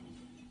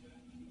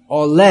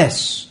 Or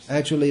less,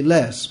 actually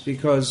less,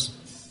 because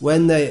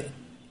when they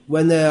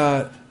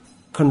are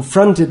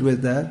confronted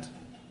with that,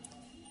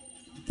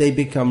 they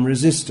become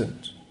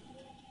resistant.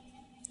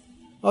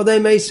 Or they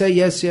may say,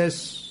 yes,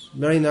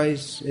 very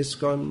nice,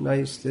 ISKCON,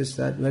 nice, this,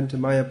 that, went to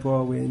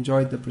Mayapur, we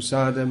enjoyed the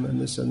prasadam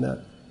and this and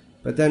that.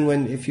 But then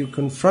if you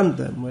confront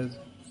them with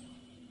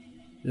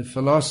the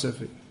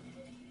philosophy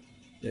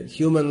that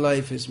human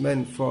life is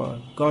meant for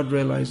God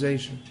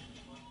realization,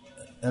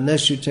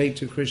 unless you take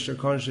to Krishna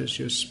consciousness,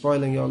 you're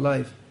spoiling your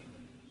life,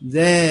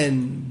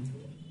 then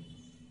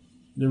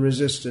the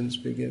resistance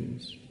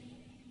begins.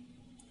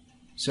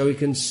 So we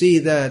can see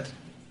that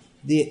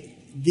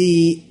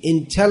the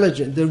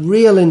intelligence, the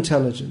real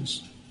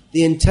intelligence,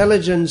 the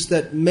intelligence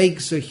that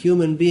makes a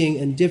human being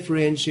and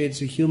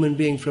differentiates a human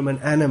being from an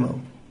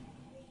animal,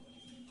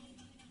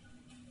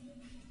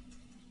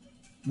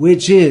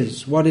 which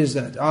is, what is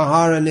that?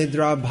 Ahara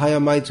nidra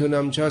bhaya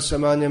maitunam cha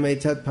samanyam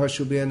etat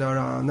pashubhya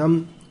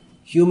naranam.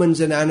 Humans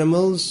and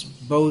animals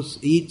both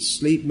eat,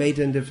 sleep, mate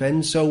and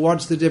defend. So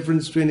what's the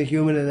difference between a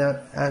human and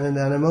an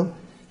animal?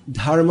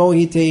 Dharmo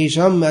hi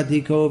tesham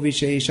adhiko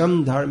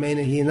vishesham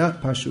dharmena hina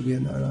pashubhya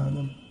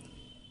naranam.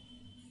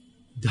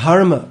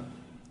 Dharma,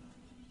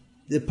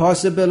 the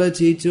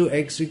possibility to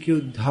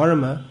execute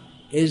dharma,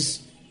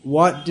 is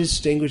what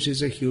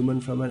distinguishes a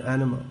human from an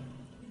animal.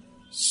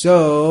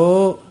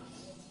 So,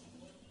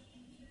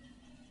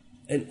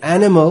 an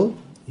animal,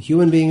 a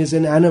human being is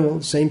an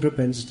animal, same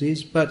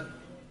propensities, but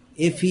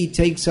if he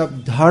takes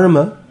up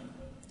dharma,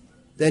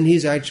 then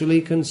he's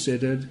actually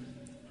considered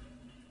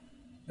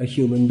a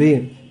human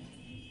being.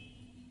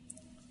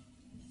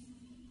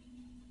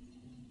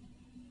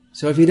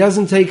 So if he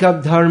doesn't take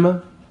up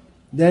dharma,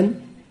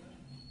 then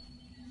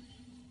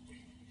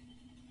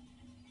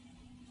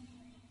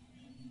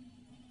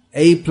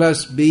A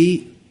plus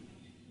B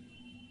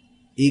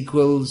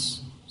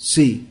equals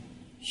C.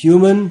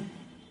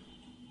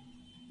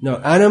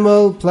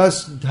 Animal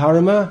plus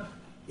dharma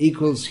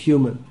equals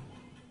human.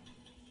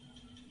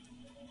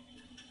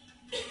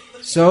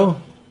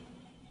 So,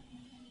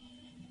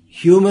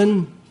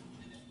 human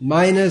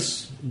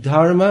minus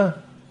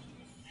dharma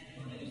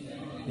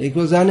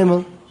equals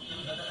animal.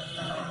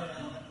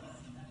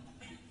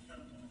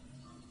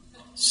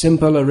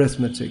 Simple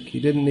arithmetic.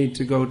 You didn't need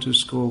to go to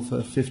school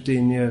for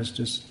 15 years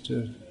just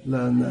to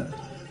learn that.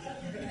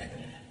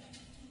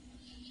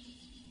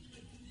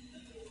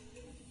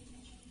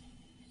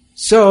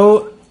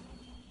 So,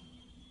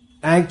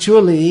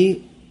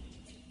 actually,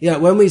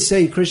 when we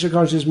say Krishna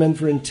consciousness is meant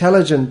for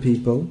intelligent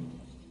people,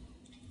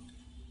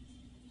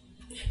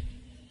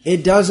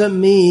 it doesn't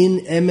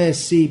mean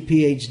MSc,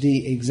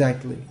 PhD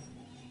exactly.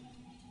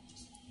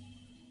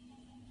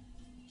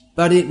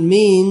 But it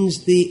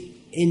means the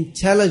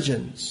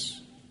intelligence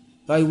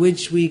by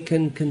which we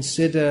can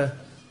consider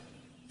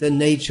the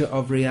nature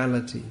of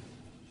reality.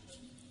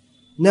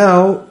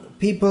 Now,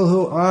 people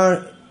who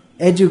are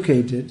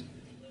educated,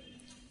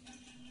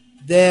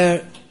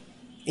 their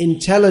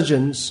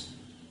intelligence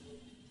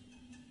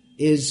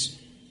is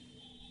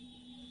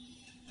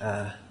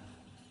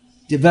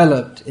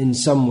developed in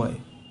some way.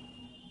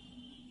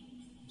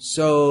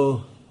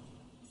 So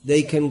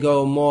they can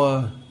go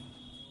more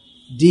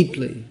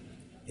deeply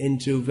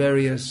into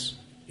various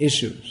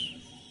issues.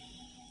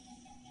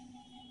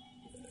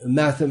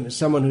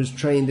 Someone who's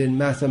trained in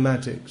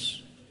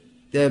mathematics,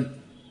 their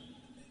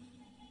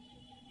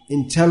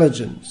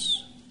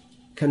intelligence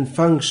can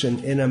function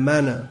in a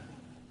manner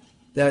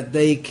that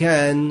they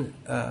can,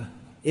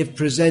 if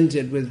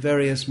presented with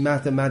various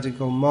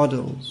mathematical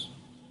models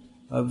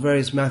of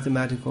various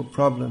mathematical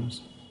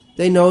problems,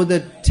 they know the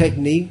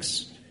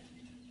techniques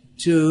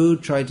to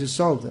try to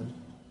solve them,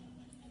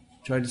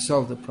 try to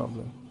solve the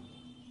problem.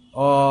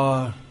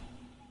 Or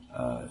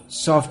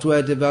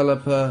software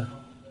developer,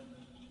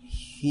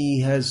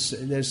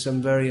 there's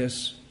some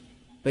various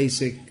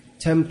basic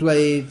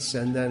templates,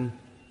 and then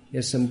he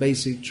has some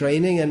basic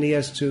training, and he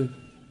has to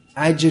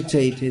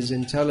agitate his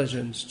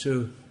intelligence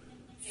to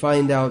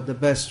find out the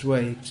best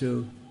way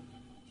to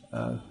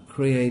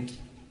create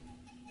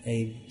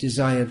a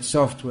desired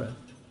software.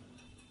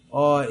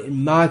 Or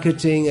in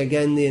marketing,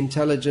 again, the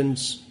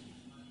intelligence,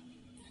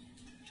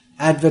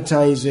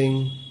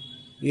 advertising,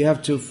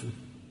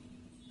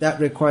 that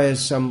requires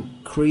some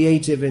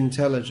creative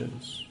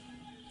intelligence.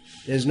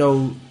 There's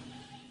no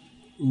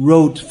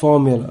rote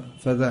formula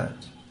for that.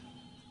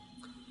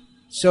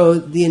 So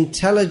the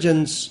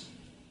intelligence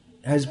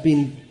has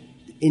been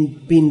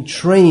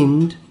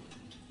trained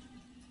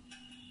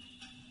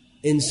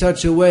in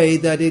such a way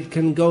that it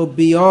can go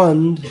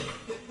beyond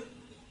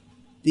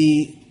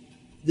the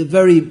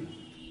very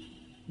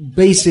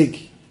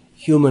basic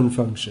human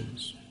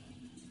functions.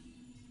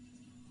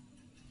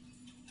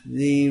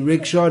 The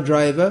rickshaw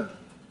driver,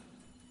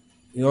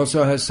 he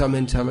also has some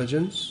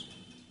intelligence,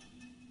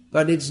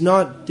 but it's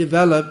not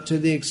developed to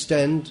the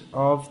extent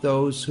of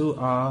those who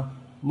are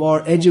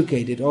more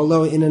educated,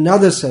 although in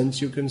another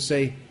sense you can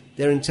say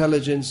their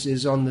intelligence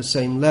is on the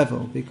same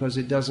level because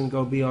it doesn't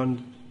go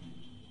beyond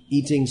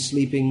eating,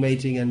 sleeping,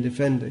 mating and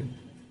defending.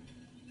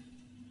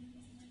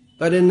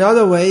 But in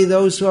another way,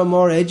 those who are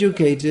more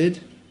educated,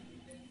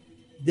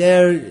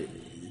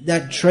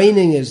 that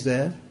training is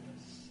there,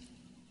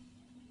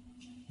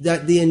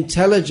 that the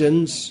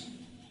intelligence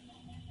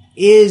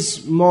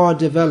is more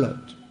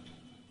developed,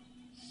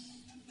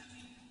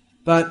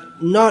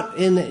 but not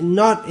in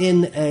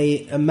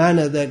a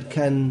manner that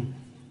can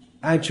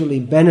actually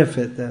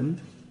benefit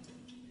them,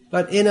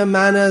 but in a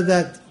manner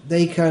that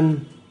they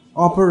can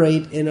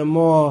operate in a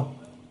more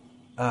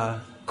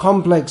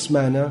complex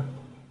manner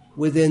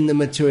within the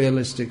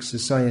materialistic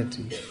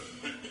society.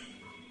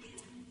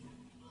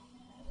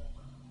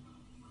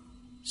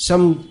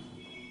 Some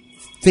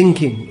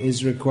thinking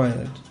is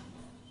required,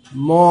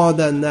 more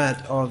than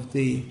that of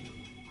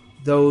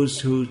those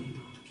who,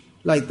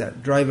 like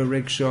that, drive a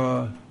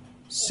rickshaw,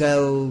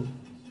 sell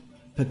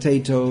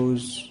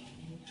potatoes,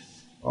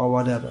 or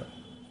whatever.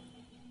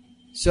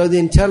 So the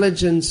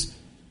intelligence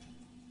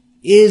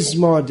is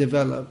more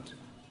developed.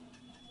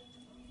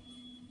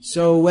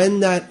 So when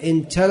that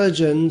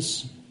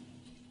intelligence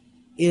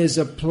is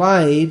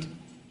applied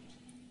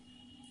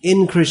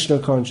in Krishna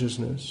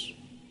consciousness,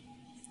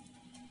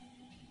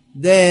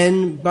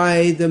 then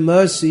by the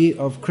mercy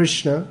of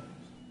Krishna,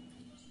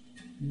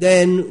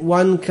 then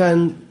one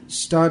can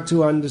start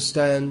to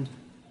understand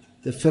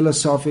the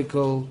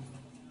philosophical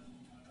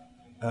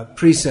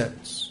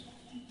precepts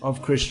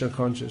of Krishna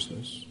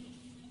consciousness.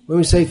 When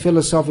we say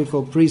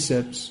philosophical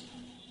precepts,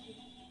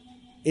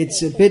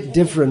 it's a bit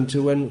different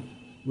to when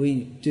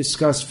we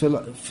discuss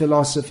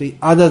philosophy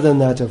other than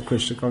that of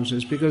Krishna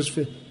consciousness, because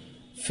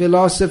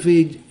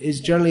philosophy is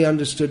generally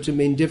understood to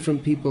mean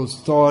different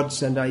people's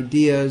thoughts and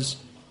ideas,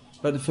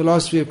 but the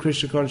philosophy of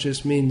Krishna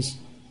consciousness means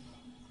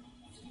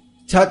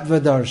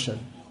tattva darshan,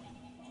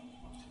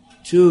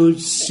 to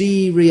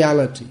see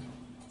reality,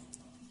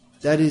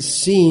 that is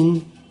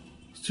seen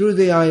through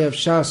the eye of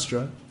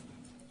Shastra,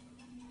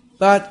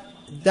 but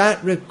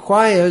that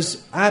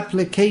requires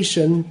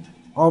application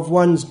of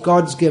one's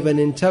God's given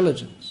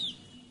intelligence.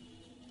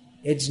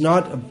 It's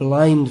not a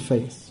blind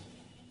faith.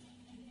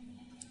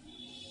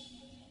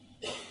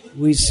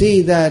 We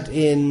see that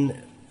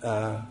in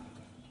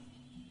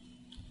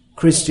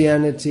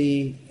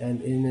Christianity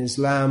and in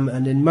Islam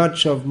and in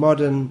much of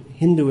modern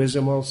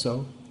Hinduism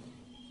also,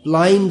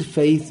 blind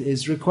faith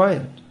is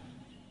required.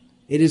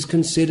 It is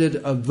considered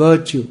a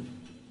virtue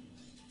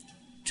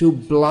to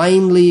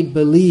blindly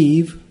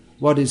believe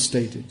what is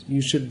stated.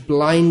 You should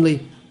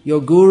blindly,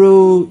 your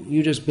guru,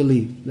 you just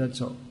believe,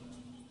 that's all.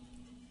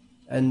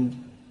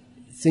 And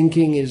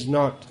thinking is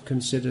not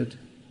considered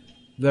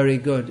very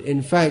good.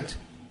 In fact,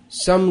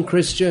 some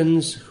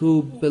Christians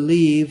who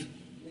believe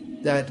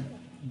that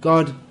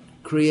God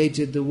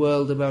created the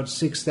world about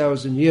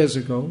 6,000 years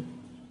ago,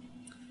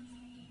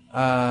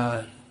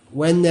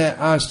 when they're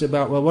asked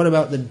about, well, what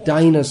about the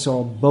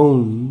dinosaur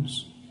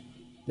bones?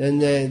 Then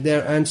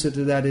their answer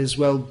to that is,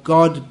 well,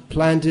 God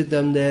planted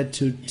them there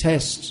to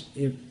test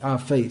our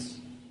faith.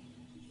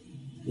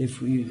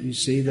 If you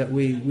see that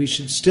we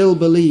should still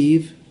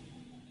believe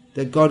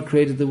that God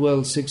created the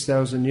world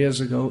 6,000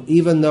 years ago,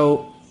 even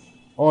though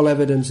all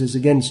evidence is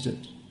against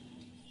it.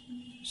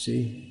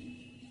 See?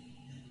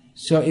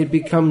 So it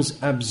becomes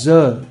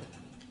absurd.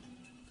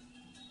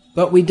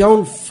 But we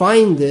don't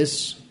find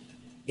this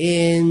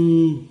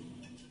in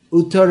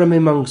Uttara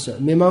Mimamsa.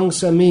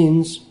 Mimamsa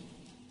means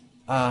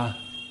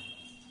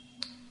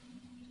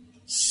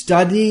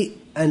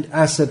study and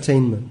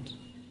ascertainment.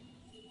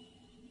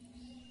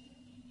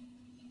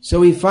 So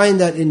we find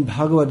that in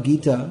Bhagavad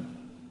Gita,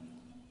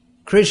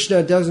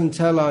 Krishna doesn't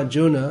tell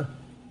Arjuna,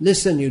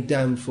 listen you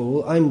damn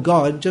fool, I'm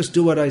God, just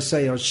do what I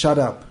say or shut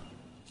up.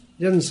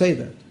 He doesn't say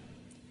that.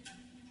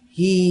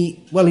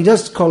 He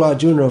does call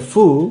Arjuna a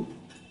fool,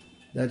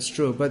 that's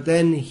true, but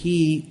then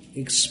he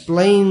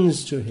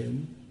explains to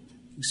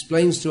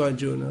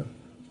Arjuna,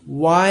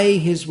 why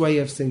his way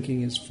of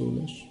thinking is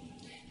foolish.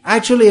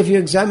 Actually, if you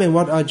examine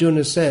what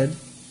Arjuna said,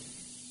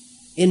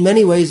 in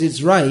many ways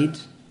it's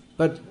right,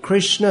 but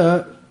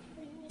Krishna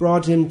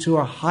brought him to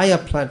a higher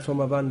platform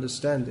of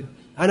understanding.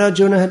 And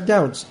Arjuna had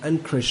doubts,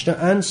 and Krishna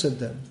answered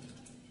them.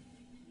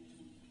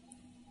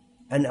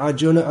 And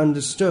Arjuna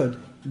understood.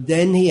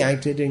 Then he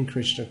acted in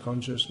Krishna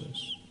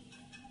consciousness.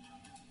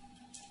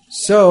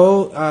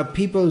 So,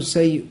 people who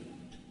say,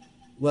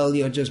 well,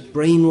 you're just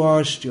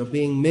brainwashed, you're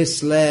being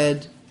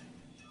misled,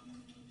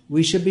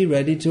 we should be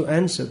ready to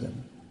answer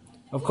them.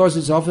 Of course,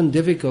 it's often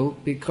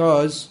difficult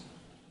because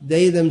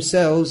they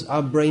themselves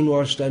are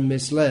brainwashed and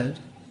misled,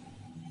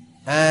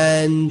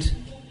 and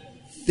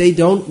they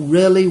don't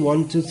really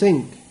want to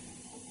think.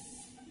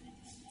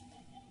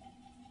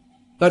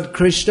 But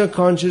Krishna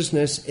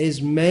consciousness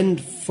is meant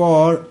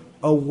for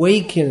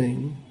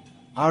awakening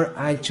our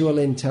actual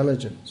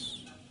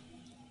intelligence.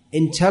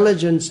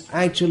 Intelligence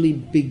actually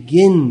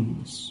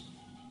begins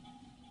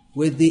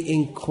with the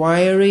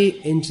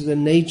inquiry into the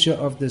nature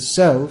of the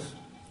self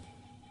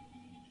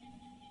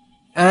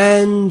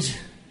and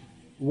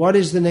what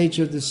is the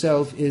nature of the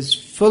self is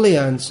fully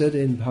answered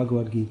in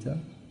Bhagavad Gita,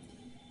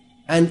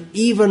 and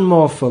even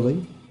more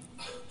fully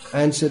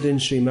answered in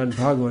Srimad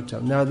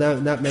Bhagavatam. Now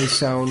that may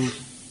sound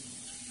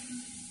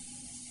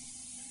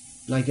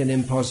like an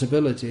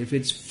impossibility. If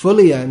it's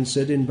fully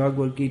answered in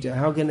Bhagavad Gita,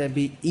 how can it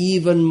be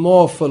even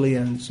more fully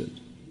answered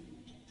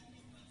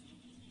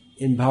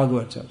in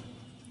Bhagavatam?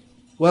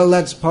 Well,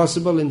 that's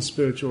possible in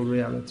spiritual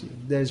reality.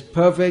 There's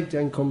perfect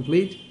and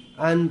complete,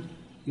 and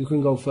you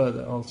can go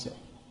further also.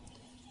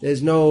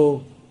 There's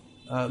no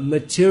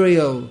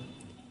material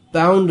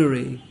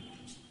boundary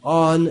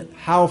on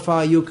how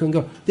far you can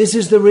go. This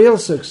is the real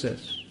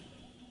success.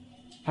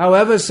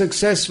 However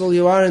successful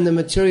you are in the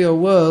material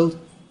world,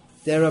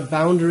 there are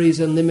boundaries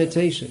and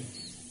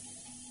limitations.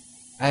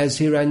 As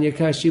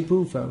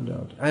Hiranyakashipu found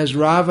out, as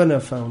Ravana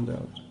found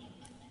out.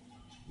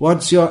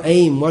 What's your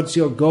aim? What's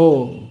your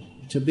goal?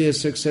 To be a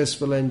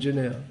successful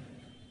engineer.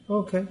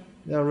 Okay,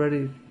 there are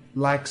already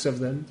lakhs of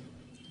them.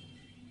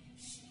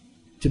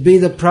 To be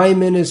the Prime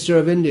Minister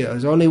of India,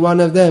 there's only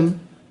one of them.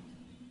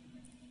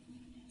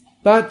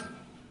 But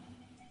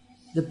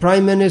the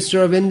Prime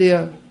Minister of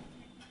India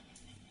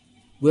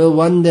will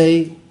one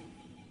day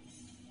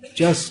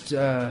just,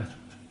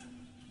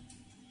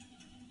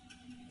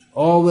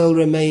 all will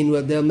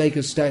remain, they'll make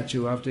a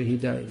statue after he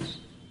dies.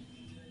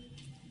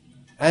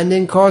 And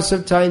in course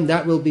of time,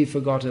 that will be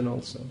forgotten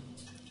also.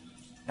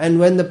 And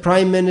when the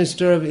Prime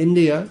Minister of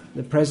India,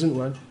 the present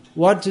one,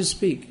 what to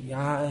speak?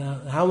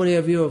 How many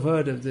of you have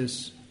heard of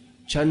this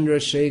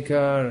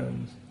Chandrasekhar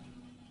and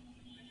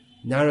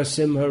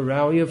Narasimha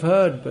Rao? You've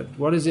heard, but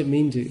what does it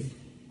mean to you?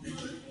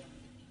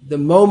 The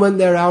moment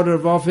they're out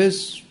of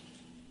office,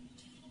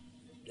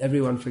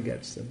 everyone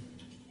forgets them.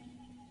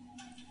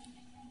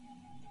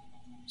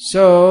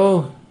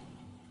 So,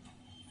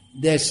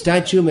 their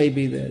statue may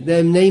be there.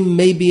 Their name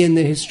may be in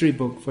the history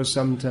book for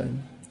some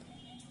time.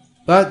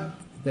 But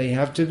they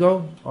have to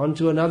go on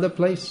to another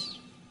place.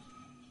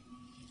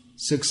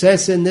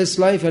 Success in this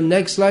life and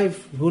next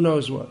life, who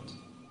knows what.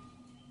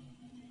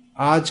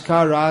 Aaj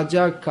ka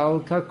raja, kal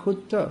ka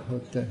kutta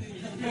hote.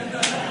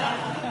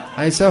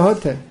 Aisa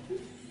hote.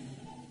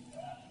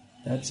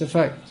 That's a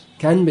fact.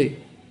 Can be.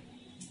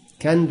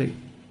 Can be.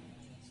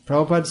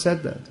 Prabhupada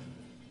said that.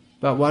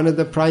 But one of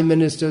the Prime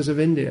Ministers of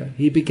India,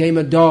 he became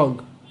a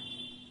dog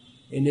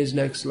in his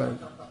next life.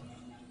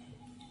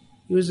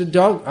 He was a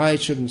dog, I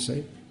shouldn't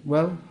say.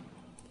 Well,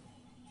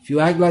 if you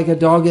act like a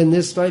dog in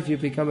this life, you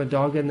become a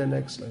dog in the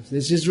next life.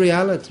 This is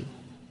reality.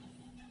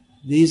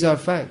 These are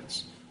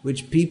facts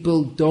which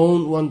people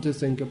don't want to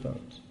think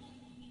about.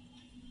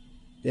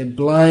 They're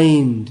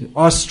blind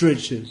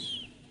ostriches.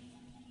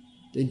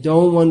 They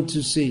don't want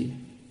to see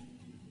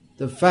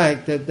the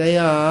fact that they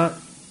are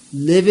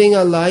living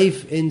a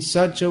life in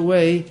such a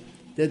way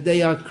that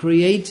they are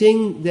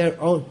creating their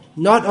own.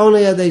 Not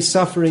only are they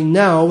suffering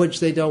now, which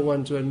they don't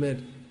want to admit,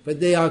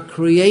 but they are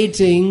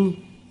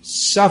creating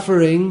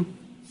suffering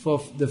for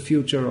the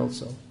future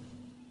also.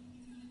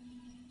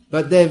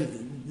 But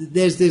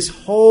there's this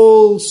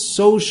whole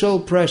social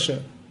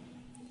pressure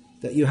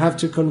that you have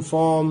to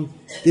conform.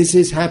 This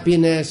is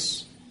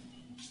happiness.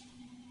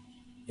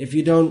 If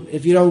you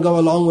don't go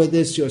along with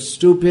this, you're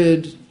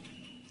stupid.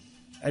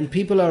 And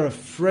people are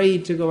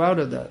afraid to go out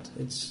of that.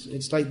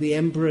 It's like the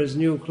emperor's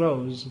new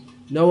clothes.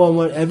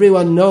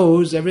 Everyone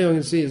knows, everyone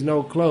can see his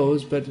no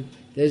clothes, but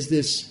there's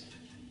this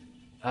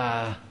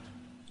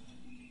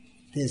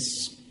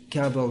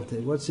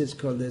cavalcade, what's it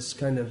called? This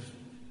kind of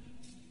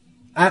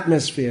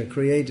atmosphere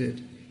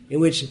created in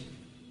which,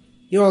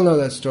 you all know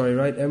that story,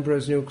 right?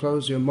 Emperor's new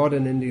clothes. You're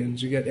modern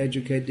Indians. You get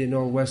educated in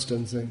all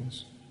Western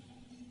things.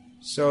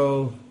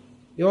 So,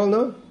 you all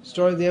know the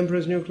story of the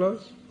emperor's new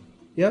clothes?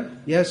 Yeah?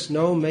 Yes,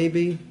 no,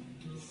 maybe?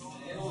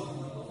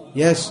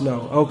 Yes,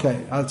 no.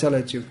 Okay, I'll tell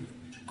it to you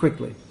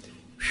quickly.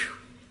 Whew.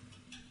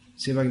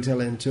 See if I can tell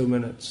it in 2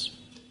 minutes.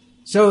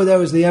 So there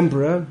was the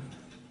emperor,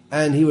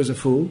 and he was a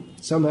fool.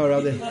 Somehow or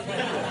other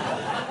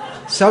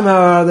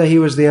he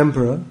was the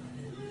emperor.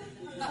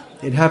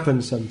 It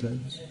happens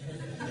sometimes.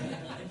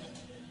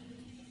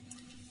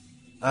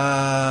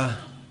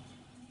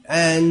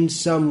 And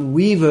some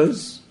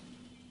weavers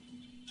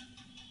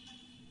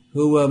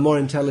who were more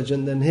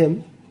intelligent than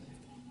him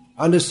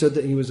understood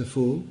that he was a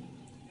fool,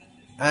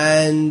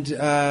 and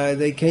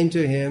they came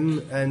to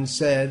him and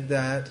said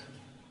that,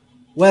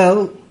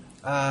 well,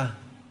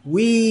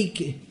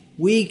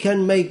 we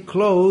can make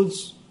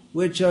clothes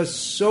which are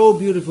so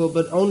beautiful,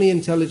 but only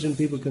intelligent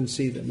people can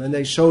see them. And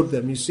they showed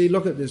them, you see,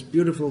 look at this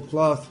beautiful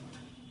cloth.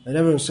 And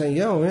everyone was saying,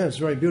 yeah, it's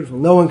very beautiful.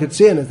 No one could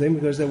see anything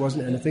because there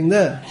wasn't anything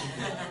there.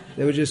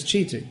 They were just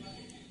cheating.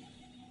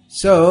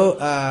 So,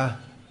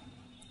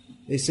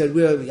 they said,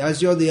 well,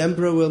 as you're the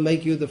emperor, we'll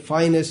make you the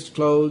finest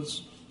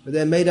clothes, but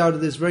they're made out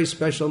of this very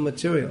special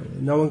material.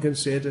 And no one can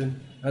see it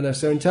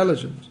unless they're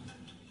intelligent.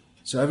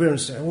 So everyone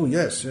said, oh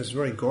yes, it's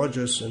very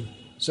gorgeous. And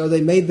so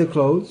they made the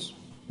clothes.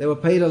 They were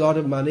paid a lot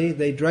of money.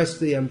 They dressed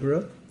the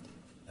emperor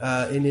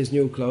in his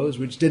new clothes,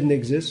 which didn't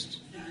exist.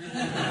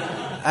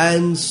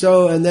 And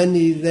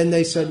then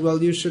they said,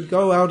 well, you should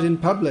go out in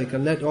public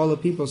and let all the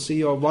people see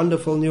your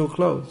wonderful new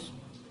clothes.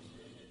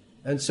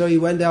 And so he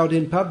went out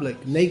in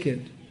public,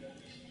 naked,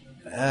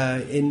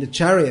 in the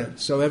chariot.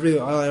 So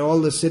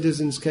all the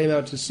citizens came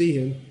out to see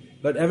him,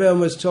 but everyone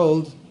was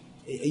told,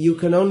 you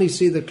can only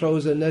see the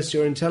clothes unless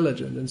you're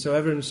intelligent. And so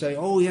everyone was saying,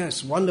 oh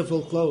yes,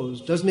 wonderful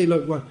clothes. Doesn't he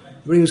look wonderful?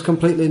 But he was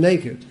completely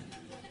naked.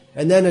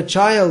 And then a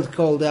child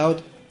called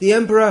out, the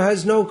emperor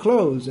has no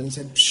clothes. And he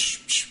said,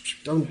 psh,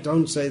 psh, psh,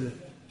 don't say that.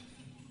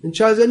 And the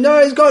child said,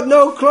 no, he's got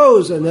no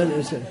clothes. And then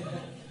he said,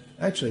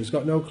 actually, he's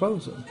got no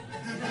clothes on.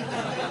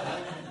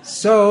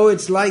 So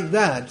it's like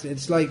that.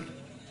 It's like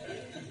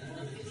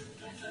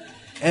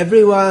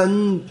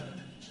everyone,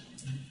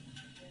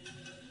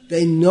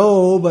 they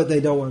know, but they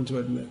don't want to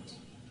admit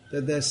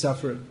that they're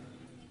suffering.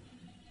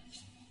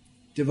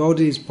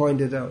 Devotees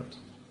point it out.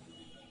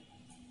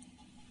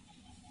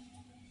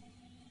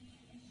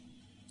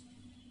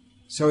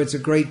 So it's a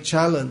great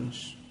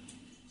challenge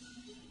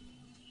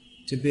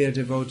to be a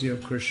devotee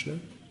of Krishna,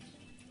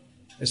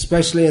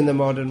 especially in the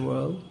modern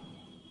world.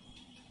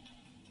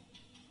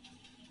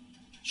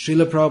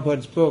 Srila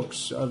Prabhupada's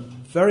books are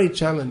very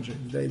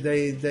challenging.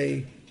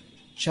 They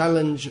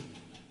challenge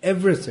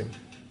everything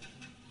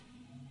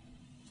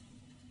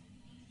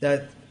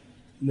that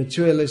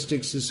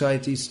materialistic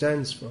society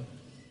stands for.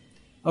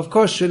 Of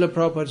course, Srila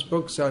Prabhupada's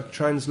books are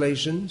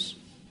translations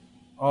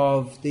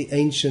of the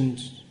ancient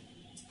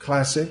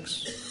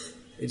classics.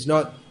 It's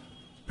not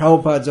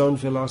Prabhupada's own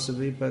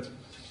philosophy, but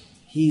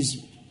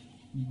he's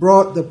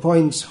brought the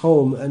points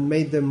home and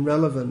made them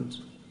relevant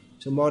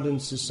to modern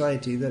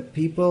society, that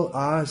people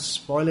are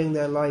spoiling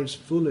their lives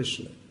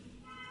foolishly.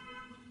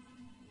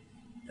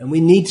 And we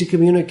need to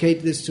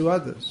communicate this to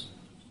others.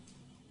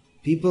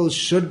 People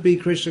should be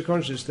Krishna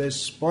conscious. They're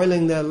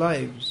spoiling their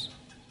lives.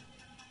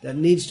 That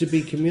needs to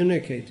be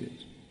communicated.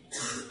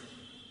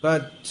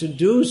 But to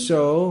do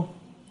so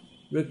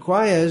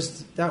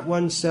requires that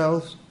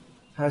oneself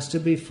has to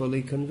be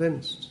fully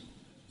convinced.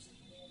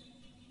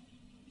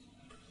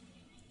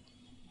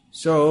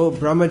 So,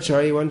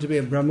 brahmachari, you want to be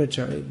a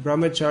brahmachari.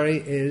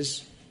 Brahmachari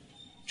is,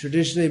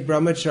 traditionally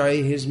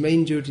brahmachari, his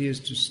main duty is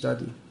to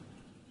study.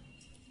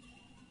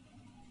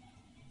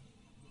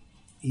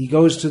 He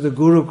goes to the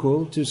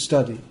Gurukul to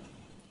study.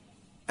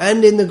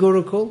 And in the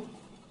Gurukul,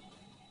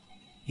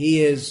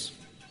 he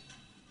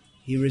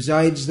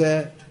resides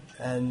there,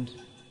 and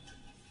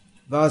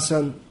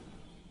vasan,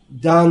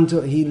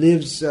 danta, he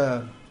lives,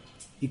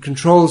 he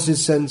controls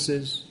his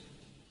senses,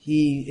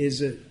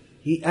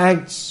 he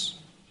acts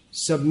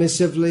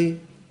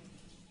submissively,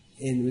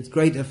 with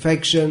great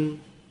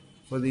affection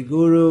for the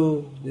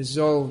Guru. This is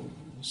all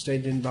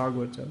stated in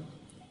Bhagavatam.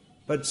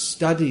 But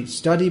study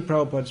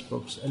Prabhupada's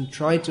books and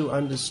try to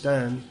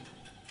understand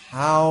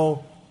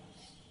how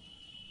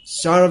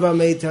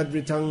sarvam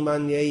etadvritang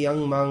manye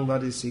yang mang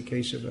vadisi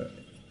Keshava.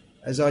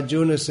 As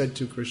Arjuna said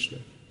to Krishna,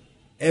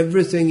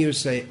 everything you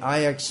say I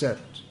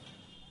accept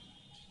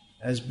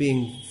as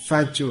being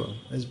factual,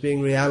 as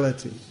being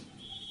reality.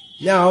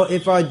 Now,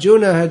 if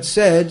Arjuna had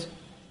said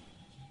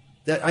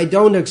that I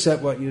don't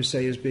accept what you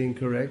say as being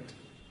correct,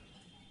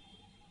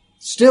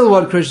 still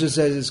what Krishna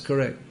says is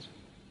correct.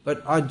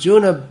 But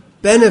Arjuna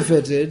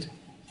benefited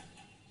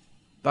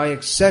by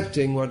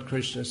accepting what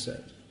Krishna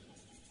said.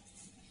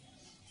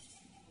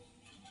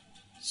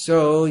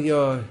 So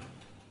your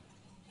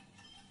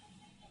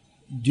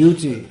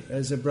duty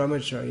as a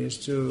brahmachari is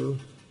to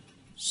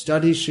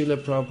study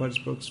Srila Prabhupada's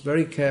books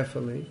very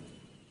carefully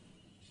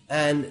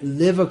and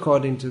live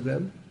according to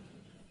them,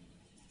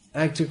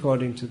 act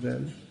according to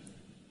them,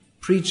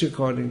 preach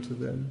according to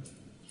them,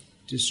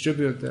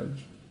 distribute them.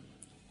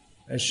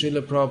 As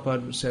Srila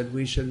Prabhupada said,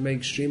 we should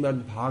make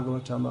Srimad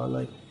Bhagavatam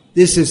like.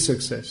 This is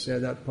success. Yeah,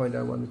 that point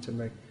I wanted to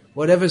make.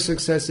 Whatever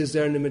success is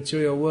there in the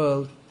material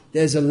world,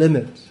 there's a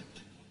limit.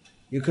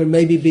 You can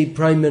maybe be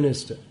Prime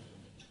Minister.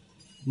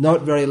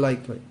 Not very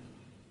likely.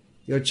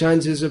 Your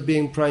chances of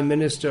being Prime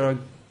Minister are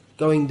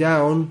going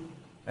down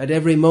at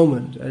every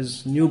moment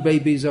as new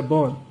babies are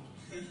born.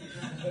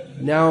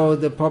 Now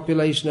the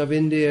population of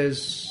India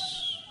is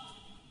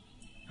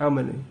how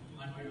many?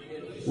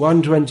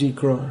 120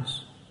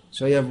 crores.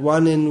 So you have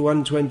 1 in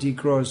 120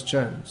 crores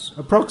chance,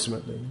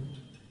 approximately.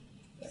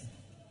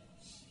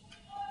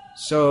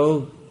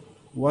 So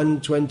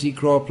 120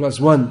 crore plus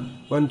 1.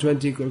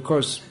 120 crore, of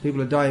course, people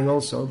are dying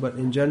also, but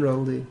in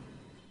general,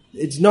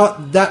 it's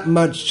not that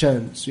much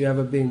chance you have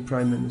of being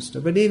Prime Minister.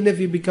 But even if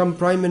you become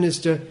Prime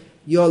Minister,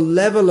 your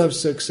level of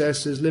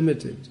success is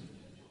limited.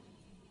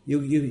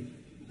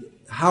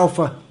 How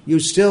far? You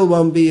still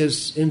won't be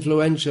as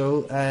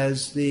influential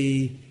as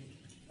the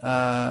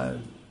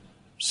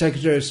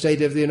Secretary of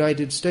State of the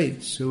United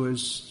States, who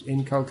was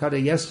in Calcutta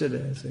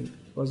yesterday, I think.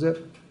 Was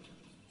it?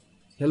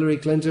 Hillary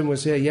Clinton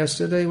was here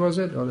yesterday, was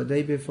it? Or the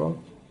day before?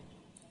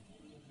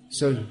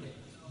 So,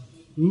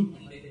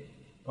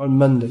 on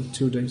Monday,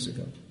 2 days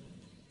ago.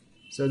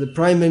 So the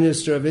Prime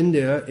Minister of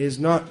India is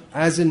not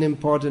as an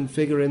important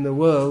figure in the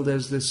world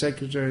as the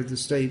Secretary of the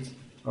State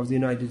of the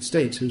United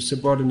States, who's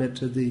subordinate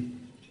to the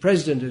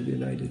President of the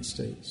United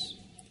States.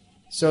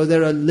 So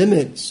there are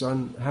limits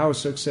on how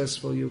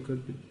successful you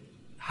could be,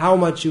 how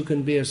much you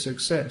can be a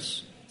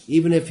success.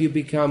 even if you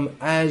become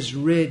as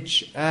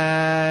rich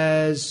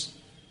as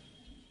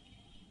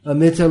a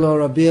Mittal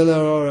or a Bila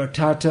or a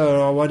Tata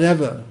or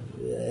whatever,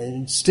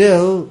 and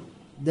still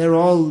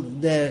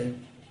their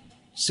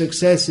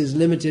success is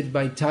limited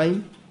by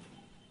time.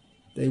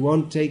 They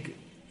won't take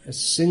a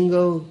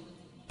single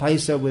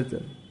paisa with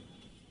them.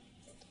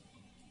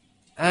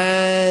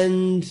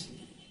 And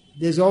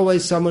there's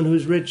always someone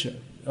who's richer.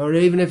 Or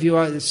even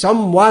if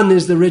someone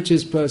is the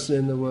richest person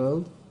in the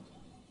world,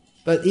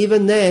 but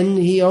even then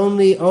he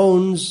only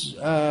owns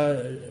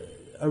a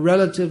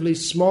relatively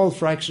small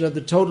fraction of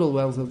the total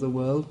wealth of the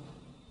world.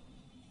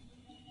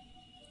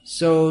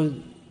 So,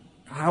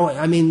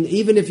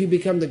 even if you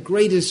become the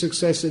greatest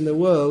success in the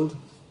world,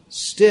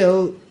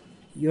 still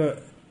you're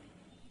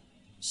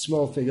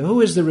small figure.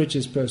 Who is the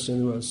richest person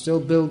in the world? Still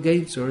Bill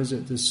Gates, or is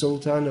it the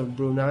Sultan of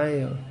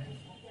Brunei?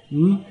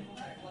 Who?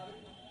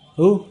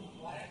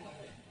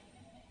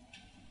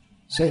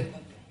 Say,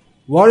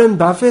 Warren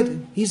Buffett?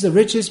 He's the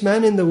richest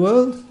man in the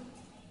world?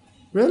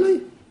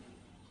 Really?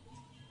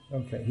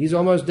 Okay, he's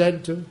almost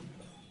dead too.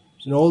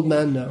 He's an old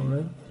man now,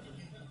 right?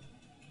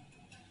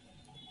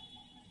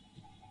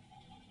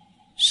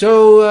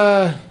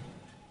 So,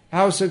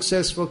 how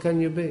successful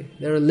can you be?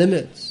 There are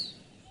limits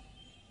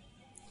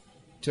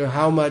to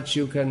how much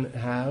you can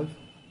have.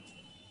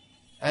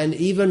 And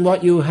even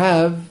what you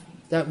have,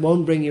 that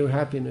won't bring you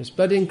happiness.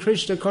 But in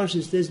Krishna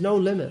consciousness, there's no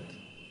limit.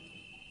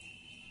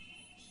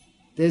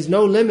 There's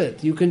no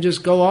limit. You can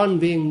just go on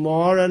being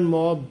more and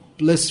more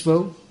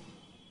blissful.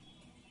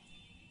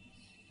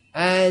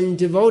 And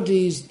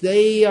devotees,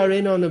 they are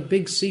in on a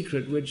big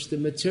secret which the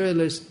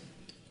materialist,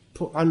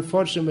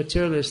 unfortunate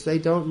materialists, they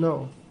don't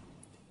know.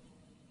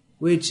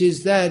 Which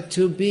is that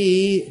to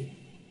be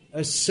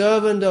a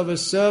servant of a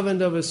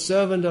servant of a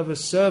servant of a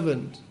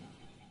servant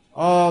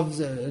of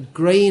the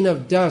grain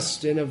of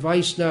dust in a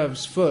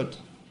Vaishnav's foot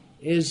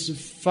is a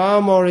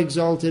far more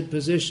exalted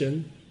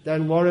position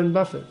than Warren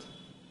Buffett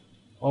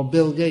or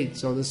Bill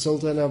Gates or the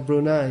Sultan of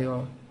Brunei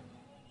or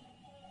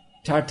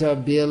Tata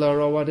Birla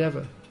or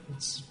whatever.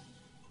 It's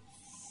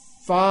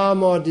far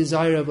more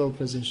desirable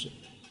position.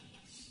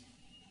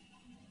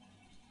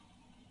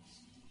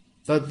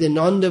 But the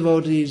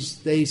non-devotees,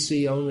 they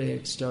see only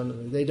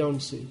externally. They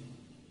don't see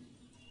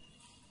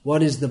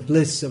what is the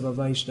bliss of a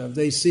Vaishnava.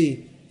 They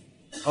see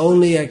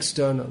only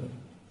externally.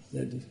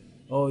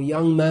 Oh,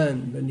 young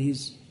man, and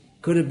he's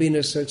could have been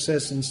a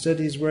success. Instead,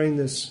 he's wearing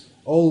this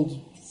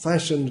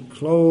old-fashioned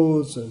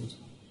clothes and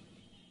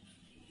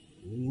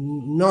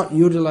not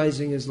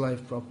utilizing his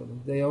life properly.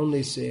 They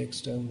only see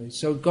externally.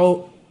 So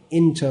go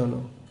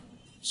internal.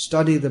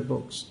 Study the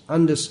books.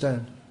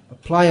 Understand.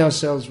 Apply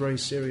ourselves very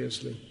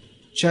seriously.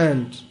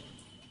 Chant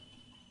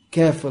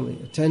carefully,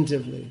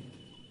 attentively.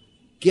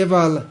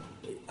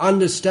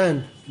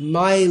 Understand,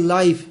 my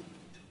life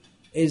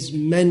is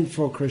meant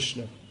for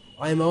Krishna.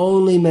 I'm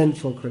only meant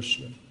for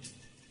Krishna.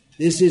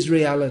 This is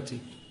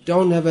reality.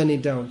 Don't have any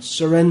doubts.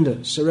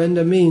 Surrender.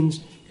 Surrender means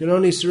you can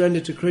only surrender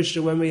to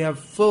Krishna when we have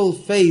full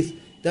faith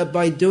that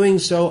by doing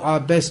so our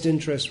best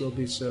interest will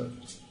be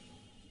served.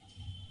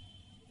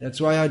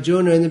 That's why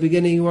Arjuna in the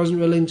beginning he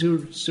wasn't willing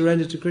to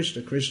surrender to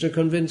Krishna. Krishna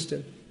convinced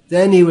him.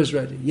 Then he was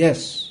ready.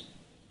 Yes,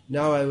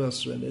 now I will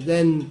surrender.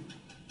 Then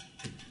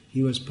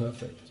he was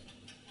perfect.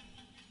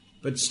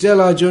 But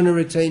still Arjuna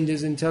retained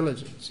his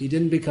intelligence. He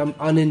didn't become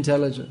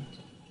unintelligent.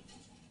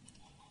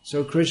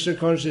 So Krishna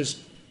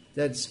consciousness,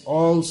 that's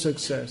all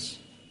success.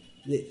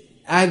 The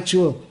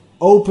actual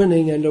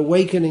opening and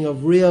awakening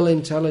of real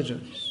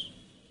intelligence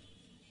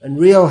and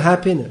real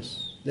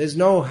happiness. There's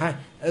no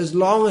as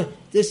long as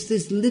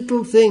this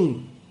little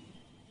thing,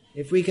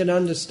 if we can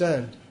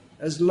understand,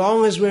 as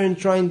long as we're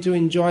trying to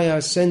enjoy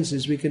our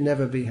senses, we can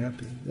never be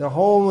happy. The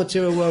whole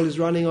material world is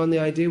running on the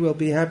idea we'll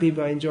be happy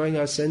by enjoying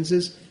our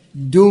senses,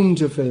 doomed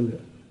to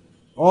failure.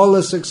 All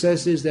the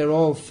successes, they're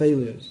all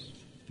failures,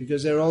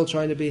 because they're all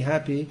trying to be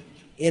happy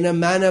in a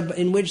manner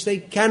in which they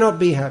cannot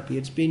be happy.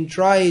 It's been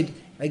tried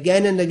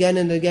again and again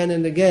and again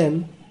and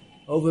again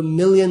over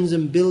millions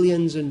and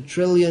billions and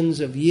trillions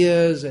of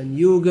years and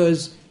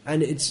yugas,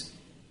 and it's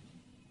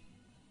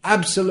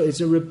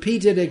a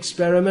repeated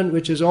experiment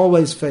which has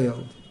always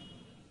failed.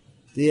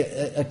 The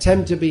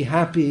attempt to be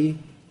happy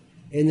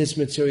in this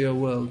material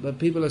world. But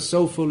people are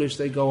so foolish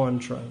they go on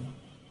trying.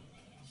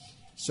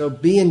 So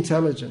be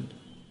intelligent.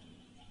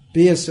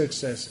 Be a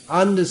success.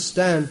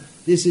 Understand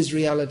this is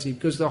reality,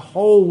 because the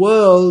whole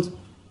world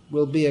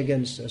will be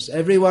against us.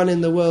 Everyone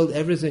in the world,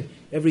 everything,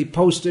 every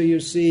poster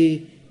you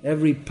see,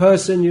 every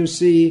person you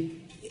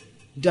see,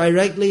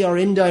 directly or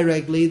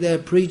indirectly, they're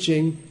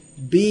preaching,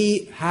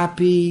 be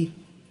happy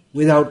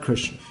without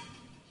Krishna.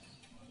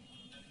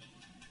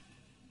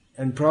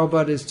 And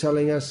Prabhupada is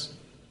telling us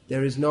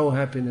there is no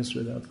happiness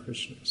without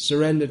Krishna.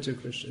 Surrender to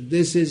Krishna.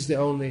 This is the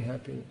only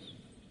happiness.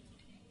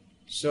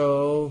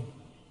 So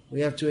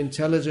we have to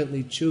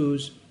intelligently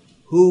choose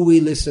who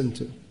we listen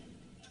to,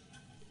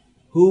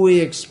 who we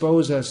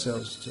expose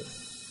ourselves to.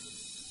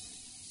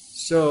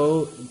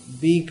 So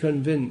be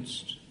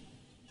convinced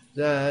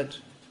that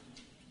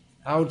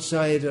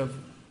outside of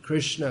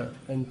Krishna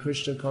and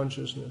Krishna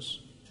consciousness,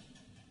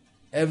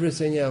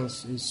 Everything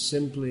else is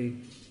simply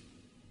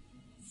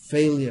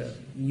failure,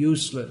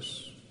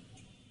 useless.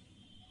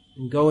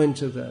 And go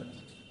into that.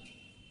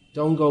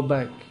 Don't go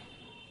back.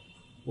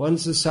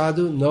 Once a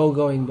sadhu, no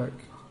going back.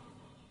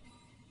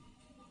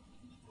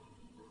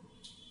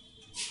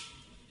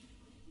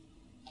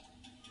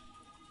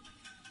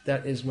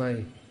 That is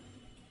my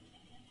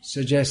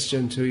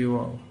suggestion to you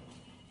all.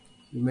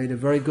 You made a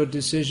very good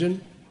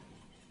decision.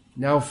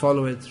 Now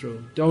follow it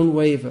through. Don't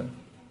waver.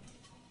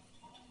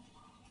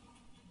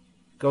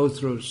 Go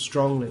through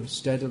strongly,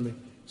 steadily.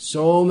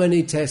 So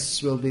many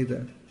tests will be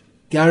there.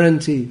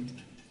 Guaranteed.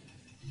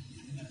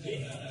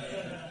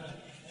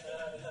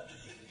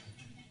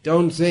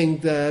 Don't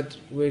think that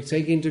we're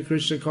taking to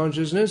Krishna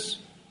consciousness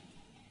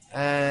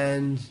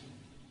and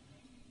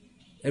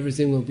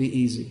everything will be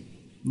easy.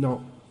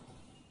 No.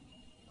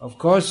 Of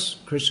course,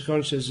 Krishna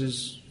consciousness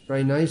is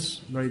very nice,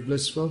 very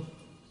blissful,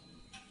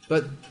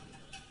 but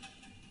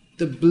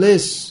the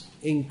bliss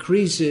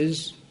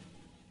increases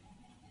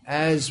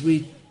as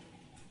we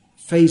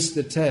face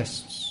the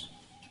tests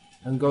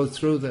and go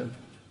through them.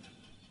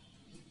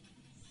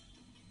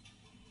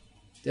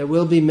 There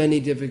will be many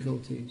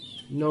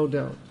difficulties, no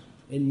doubt,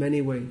 in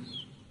many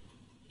ways.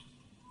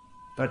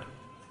 But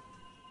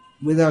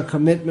with our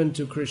commitment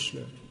to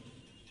Krishna,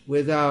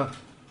 with our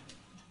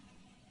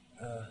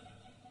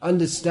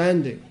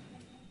understanding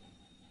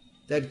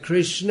that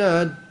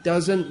Krishna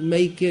doesn't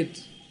make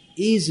it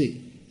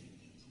easy.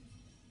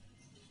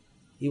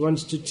 He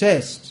wants to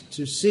test,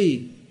 to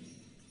see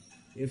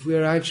if we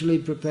are actually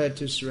prepared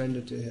to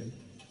surrender to Him.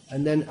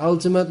 And then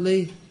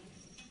ultimately,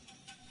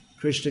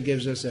 Krishna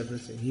gives us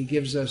everything. He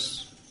gives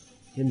us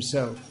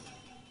Himself.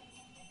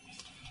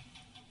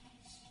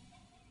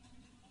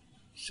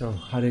 So,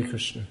 Hare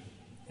Krishna.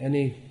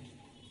 Any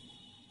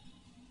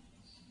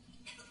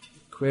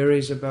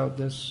queries about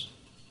this?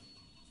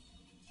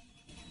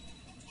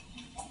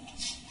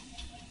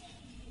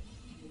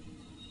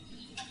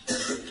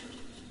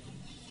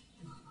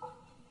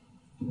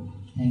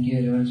 Thank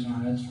you very much,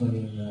 Maharaj, for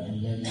your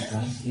enlightening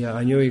class. Yeah,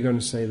 I knew you were going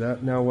to say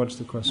that. Now what's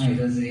the question?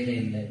 No, it was really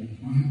enlightening.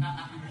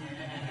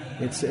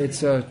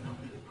 It's a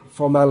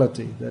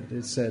formality that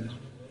is said.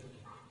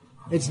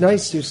 It's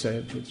nice to say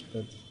it,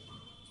 but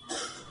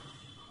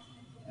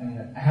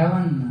I have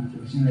one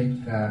question,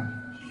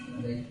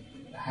 like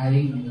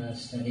having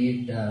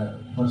studied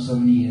for so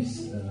many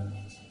years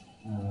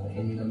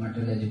in the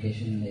material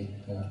education,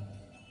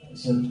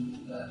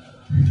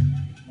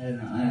 I don't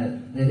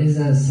know, there is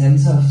a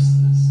sense of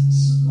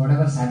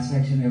whatever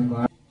satisfaction you've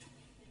got,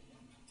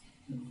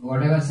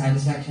 whatever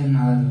satisfaction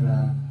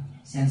or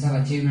sense of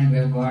achievement we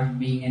have got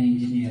being an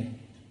engineer.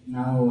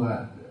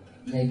 Now,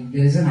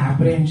 there is an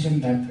apprehension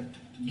that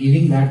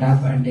giving that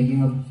up and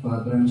taking up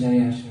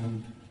brahmacharya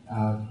ashram,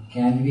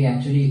 can we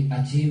actually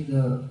achieve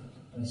the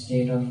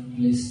state of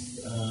bliss?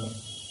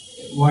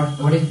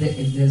 What if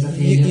there's a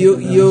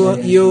failure?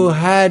 You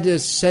had a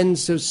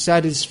sense of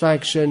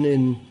satisfaction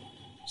in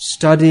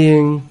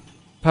studying,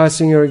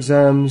 passing your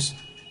exams,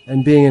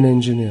 and being an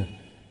engineer.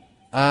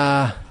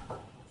 I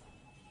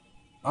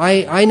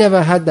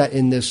never had that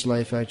in this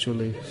life,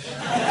 actually.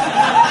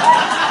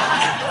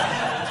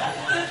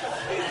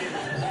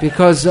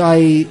 Because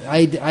I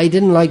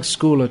didn't like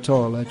school at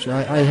all, actually.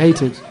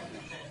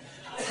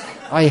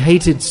 I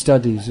hated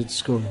studies at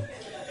school.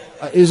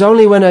 It was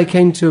only when I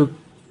came to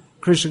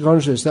Krishna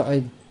consciousness that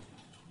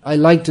I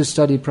liked to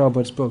study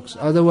Prabhupada's books.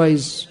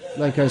 Otherwise,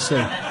 like I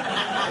said,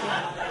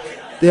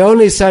 the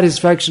only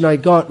satisfaction I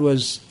got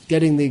was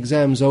getting the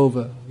exams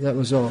over. That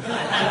was all.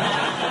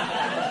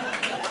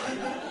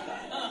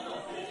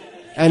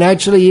 And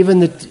actually, even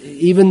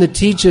the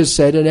teachers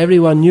said, and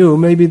everyone knew,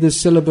 maybe the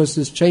syllabus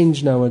has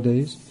changed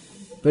nowadays,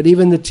 but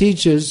even the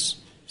teachers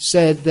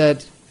said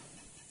that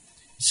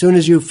as soon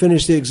as you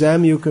finish the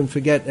exam, you can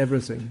forget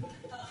everything.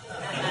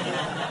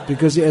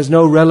 Because it has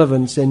no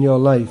relevance in your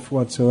life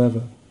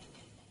whatsoever.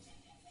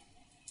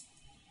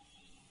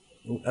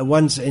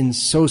 Once in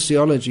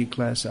sociology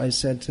class, I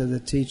said to the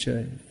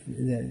teacher,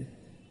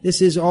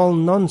 "This is all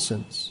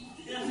nonsense."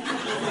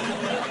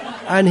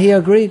 And he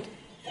agreed.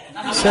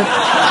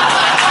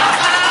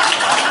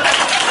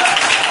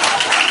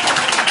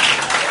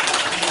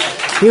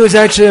 He was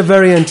actually a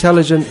very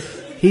intelligent.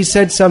 He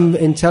said some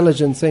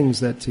intelligent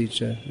things, that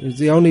teacher. He was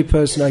the only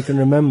person I can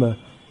remember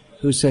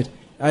who said.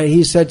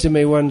 He said to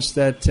me once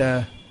that.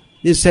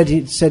 He said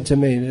to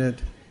me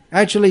that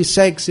actually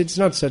sex, it's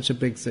not such a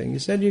big thing. He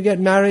said you get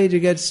married, you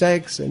get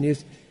sex, and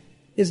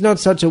it's not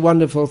such a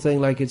wonderful thing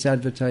like it's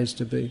advertised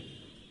to be.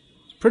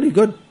 It's pretty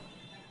good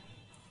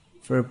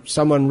for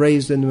someone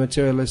raised in a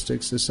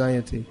materialistic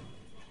society.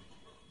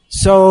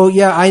 So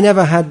yeah, I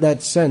never had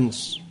that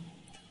sense.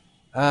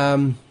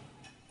 What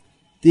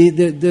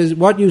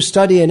you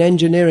study in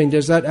engineering,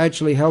 does that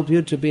actually help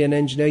you to be an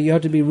engineer? You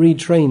have to be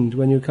retrained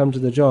when you come to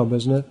the job,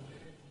 isn't it?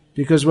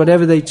 Because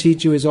whatever they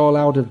teach you is all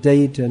out of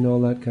date and all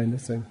that kind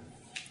of thing.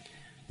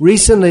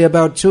 Recently,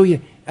 about 2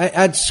 years,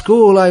 at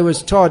school I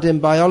was taught in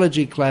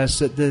biology class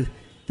that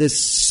the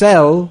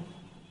cell,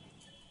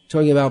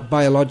 talking about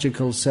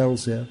biological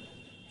cells here,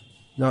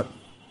 not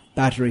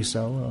battery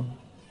cell or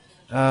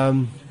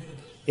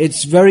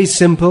It's very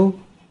simple,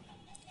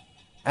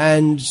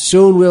 and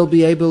soon we'll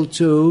be able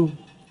to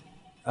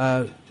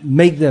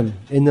make them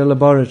in the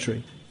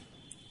laboratory.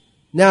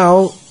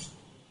 Now,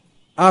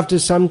 after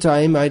some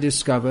time, I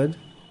discovered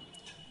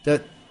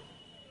that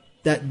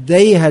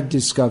they had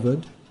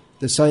discovered,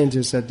 the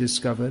scientists had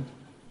discovered,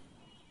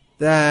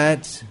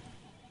 that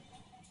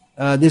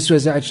this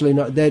was actually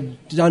not,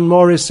 they'd done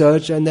more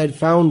research and they'd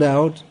found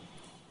out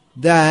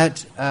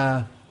that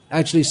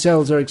actually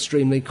cells are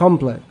extremely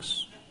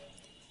complex.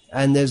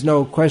 And there's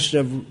no question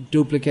of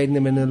duplicating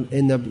them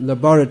in the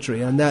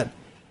laboratory. And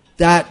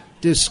that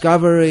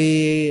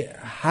discovery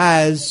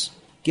has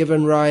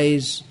given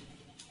rise,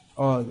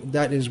 or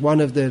that is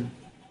one of the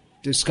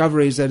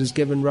discoveries that has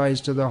given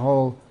rise to the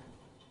whole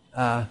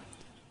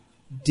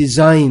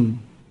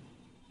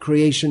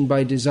creation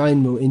by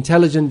design,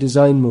 intelligent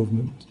design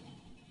movement.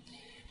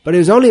 But it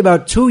was only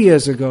about 2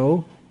 years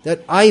ago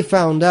that I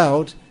found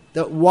out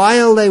that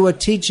while they were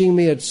teaching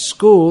me at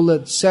school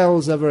that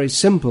cells are very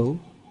simple,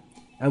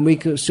 and we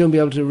could soon be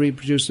able to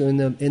reproduce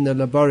them in the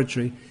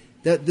laboratory,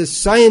 that the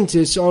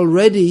scientists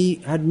already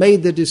had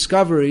made the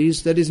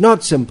discoveries that is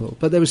not simple,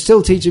 but they were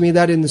still teaching me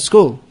that in the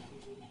school,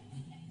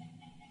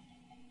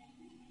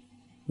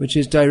 which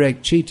is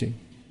direct cheating,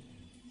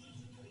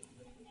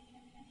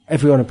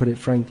 if we want to put it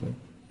frankly.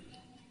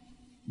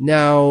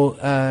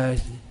 Now,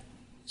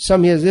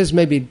 some years, this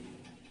may be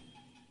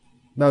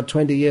about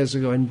 20 years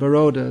ago in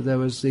Baroda, there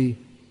was the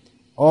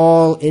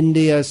All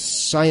India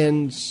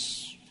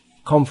Science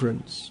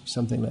Conference,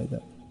 something like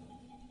that,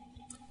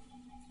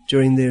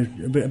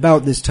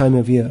 about this time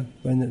of year.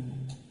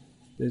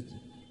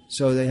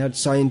 So they had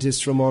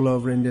scientists from all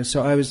over India.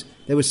 So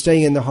they were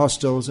staying in the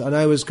hostels, and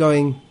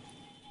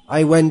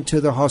I went to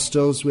the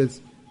hostels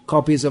with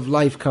copies of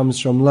Life Comes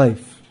from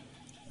Life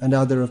and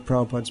other of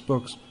Prabhupada's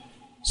books.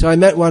 So I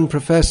met one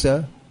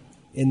professor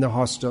in the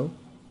hostel,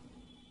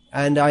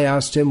 and I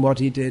asked him what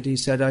he did. He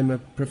said, I'm a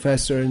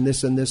professor in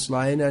this and this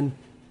line, and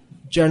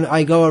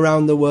I go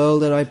around the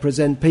world and I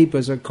present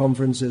papers at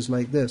conferences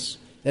like this.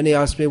 Then he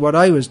asked me what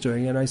I was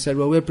doing, and I said,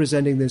 well, we're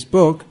presenting this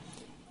book,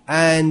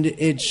 and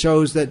it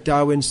shows that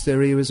Darwin's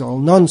theory was all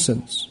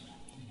nonsense.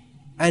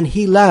 And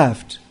he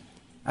laughed,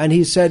 and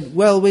he said,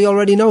 well, we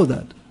already know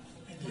that.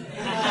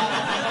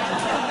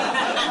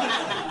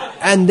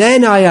 And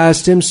then I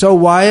asked him, so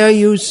why are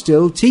you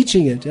still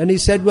teaching it? And he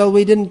said, well,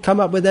 we didn't come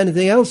up with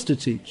anything else to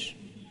teach.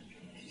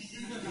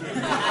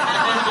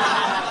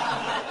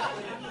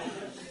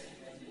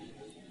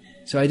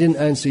 So I didn't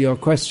answer your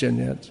question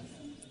yet.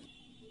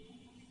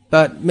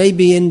 But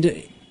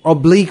maybe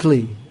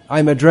obliquely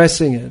I'm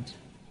addressing it.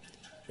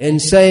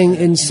 In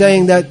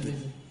saying that,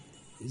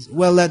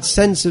 well, that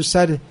sense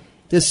of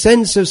the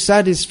sense of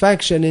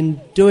satisfaction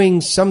in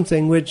doing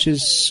something which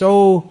is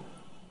so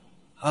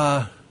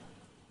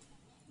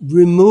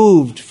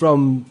removed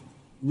from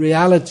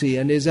reality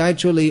and is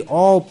actually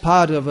all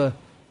part of a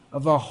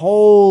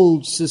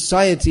whole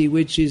society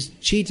which is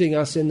cheating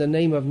us in the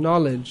name of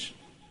knowledge.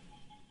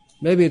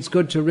 Maybe it's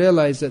good to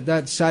realize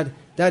that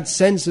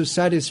sense of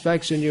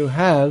satisfaction you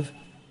have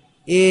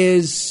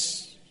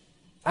is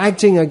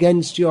acting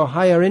against your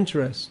higher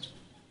interest.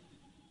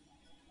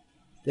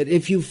 That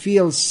if you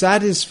feel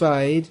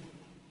satisfied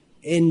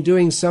in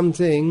doing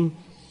something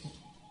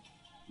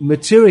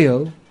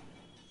material,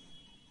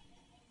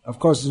 of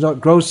course it's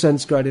not gross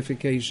sense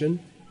gratification,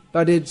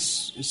 but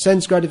it's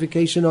sense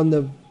gratification on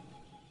the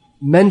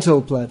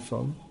mental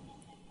platform,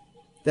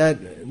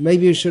 that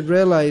maybe you should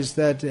realize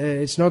that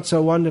it's not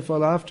so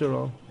wonderful after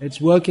all.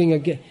 It's working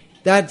again.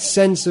 That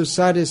sense of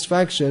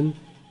satisfaction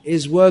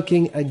is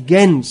working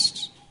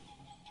against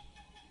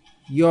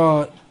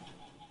your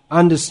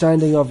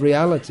understanding of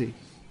reality.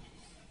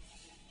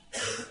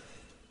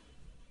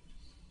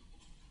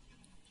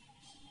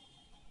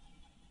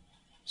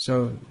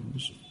 So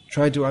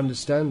try to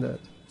understand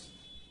that.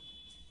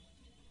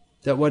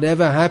 That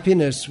whatever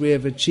happiness we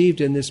have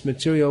achieved in this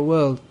material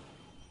world,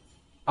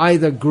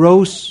 either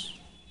gross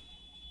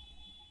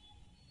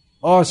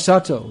or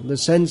subtle, the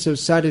sense of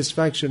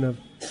satisfaction of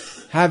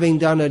having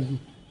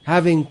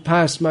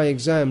passed my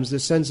exams, the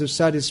sense of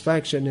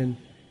satisfaction in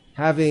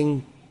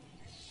having,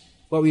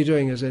 what were you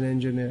doing as an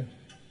engineer?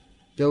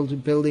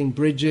 Building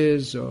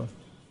bridges or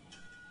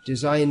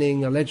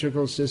designing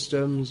electrical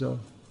systems or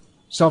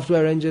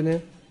software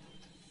engineer?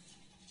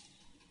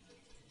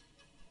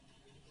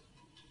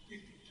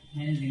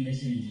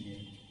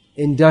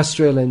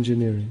 Industrial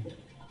engineering.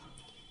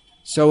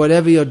 So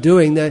whatever you're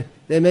doing, there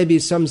may be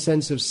some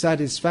sense of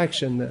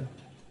satisfaction there.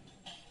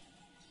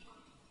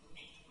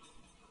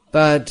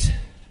 But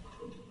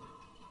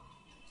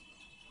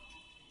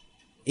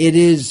it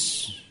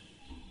is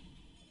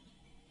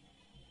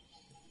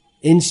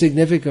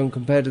insignificant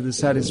compared to the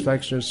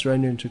satisfaction of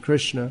surrendering to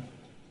Krishna.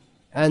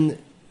 And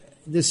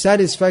the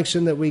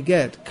satisfaction that we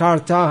get,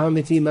 kartaham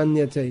iti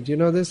manyate. Do you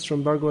know this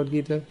from Bhagavad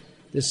Gita?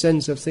 The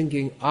sense of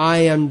thinking, I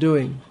am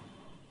doing.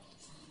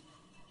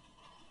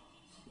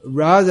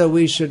 Rather,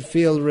 we should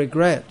feel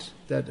regret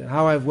that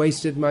how I've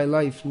wasted my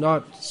life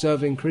not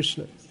serving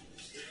Krishna.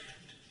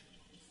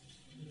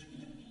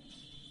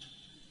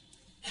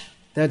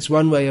 That's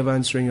one way of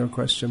answering your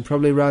question.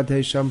 Probably Radhe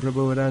Shyam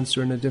Prabhu would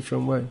answer in a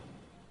different way.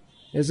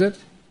 Is it?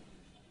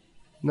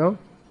 No?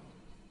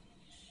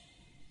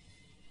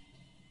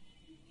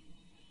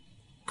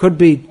 Could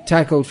be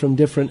tackled from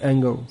different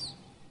angles.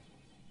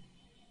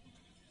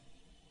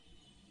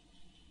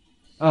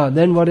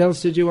 Then what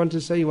else did you want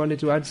to say? You wanted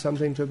to add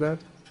something to that?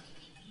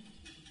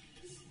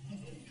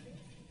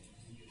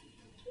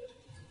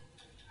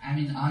 I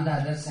mean, on the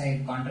other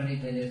side, contrary,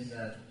 there is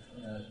the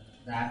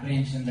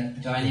apprehension that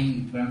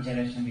joining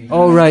Brahmacharya Ashram...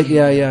 Oh, right,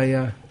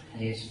 yeah.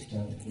 Yes.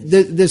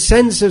 The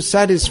sense of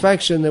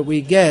satisfaction that we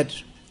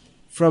get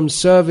from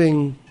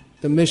serving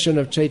the mission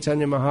of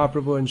Chaitanya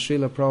Mahaprabhu and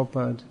Srila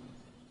Prabhupada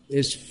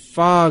is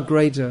far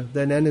greater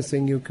than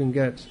anything you can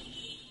get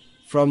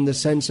from the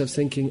sense of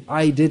thinking,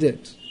 I did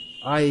it,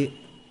 I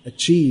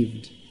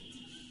achieved,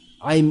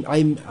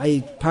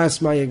 I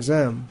passed my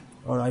exam,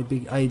 or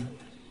I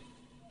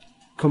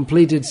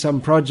completed some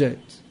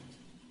project.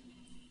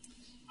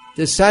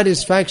 The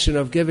satisfaction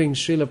of giving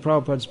Srila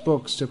Prabhupada's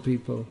books to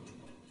people,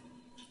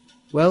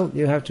 well,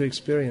 you have to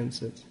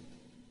experience it.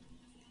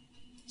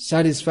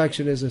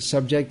 Satisfaction is a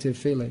subjective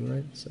feeling,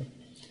 right? So,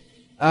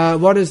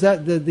 what is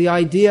that? The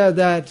idea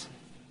that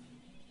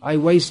I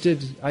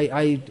wasted,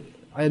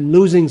 I'm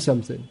losing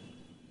something.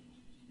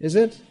 Is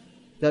it?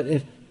 That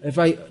if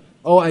I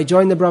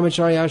join the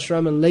Brahmacharya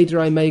ashram and later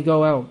I may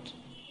go out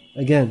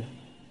again.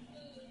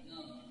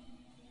 No.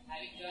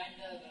 Having joined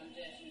the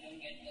Brahmacharya ashram,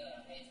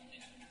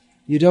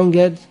 You you don't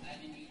get the... don't get...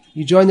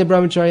 You join the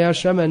Brahmacharya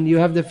ashram and you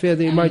have the fear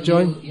that you might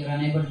join? You're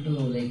unable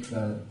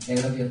to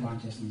develop your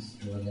consciousness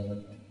to a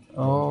level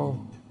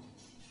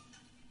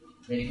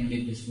where you can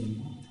be blissful.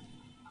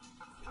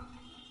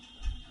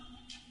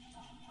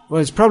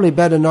 Well, it's probably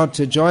better not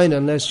to join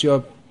unless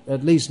you're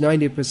at least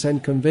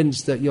 90%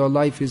 convinced that your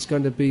life is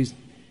going to be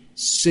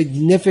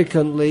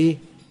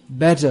significantly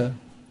better.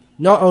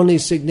 Not only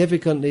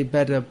significantly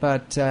better,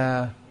 but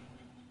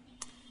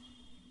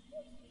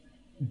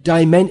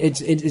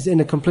it's in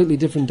a completely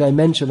different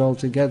dimension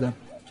altogether.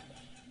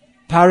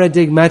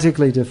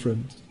 Paradigmatically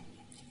different.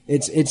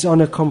 It's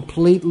on a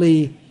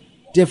completely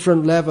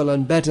different level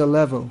and better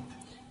level.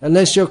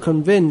 Unless you're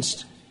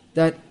convinced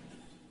that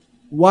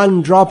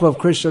one drop of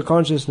Krishna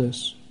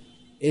consciousness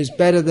is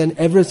better than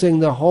everything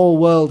the whole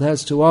world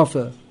has to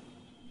offer,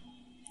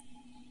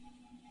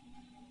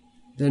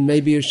 then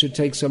maybe you should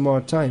take some more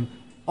time.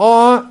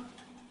 Or,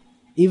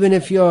 even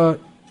if you're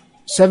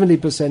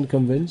 70%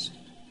 convinced,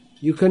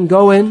 you can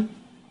go in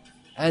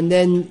and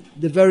then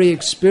the very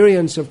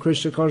experience of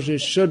Krishna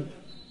consciousness should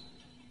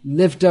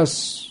lift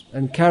us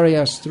and carry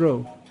us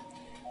through.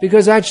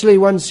 Because actually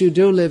once you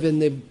do live in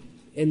the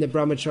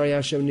Brahmacharya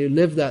ashram, you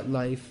live that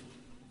life,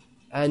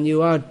 and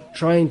you are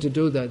trying to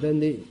do that,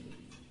 then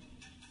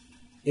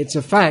it's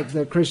a fact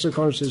that Krishna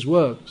consciousness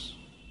works,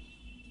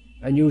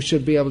 and you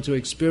should be able to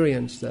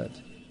experience that.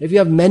 If you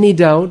have many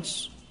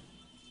doubts,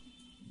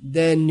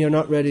 then you're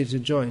not ready to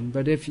join.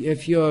 But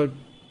if you're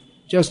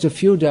just a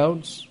few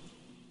doubts,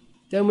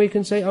 then we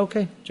can say,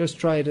 okay, just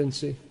try it and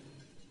see.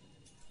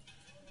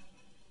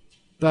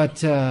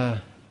 But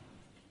I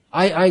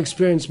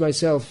experience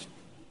myself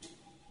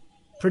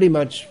pretty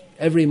much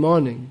every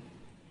morning,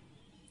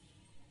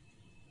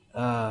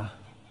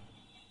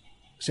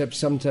 except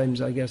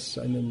sometimes I guess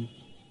I'm in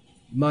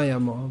Maya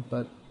more,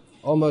 but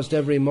almost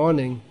every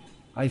morning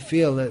I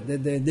feel that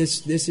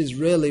this is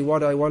really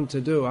what I want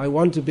to do. I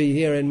want to be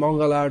here in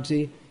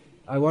Mangalarti.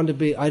 I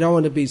don't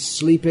want to be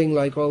sleeping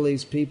like all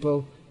these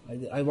people.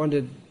 I want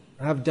to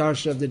have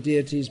darshan of the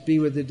deities, be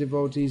with the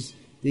devotees,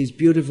 these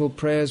beautiful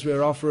prayers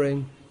we're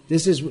offering.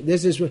 This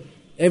is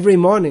every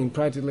morning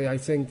practically. I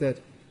think that,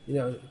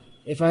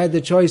 if I had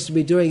the choice to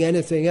be doing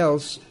anything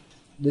else,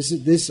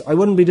 I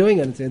wouldn't be doing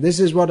anything. This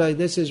is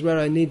where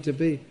I need to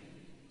be.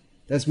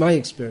 That's my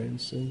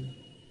experience. And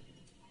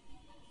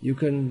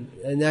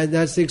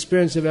that's the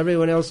experience of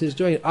everyone else who's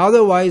doing it.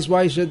 Otherwise,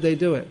 why should they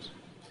do it?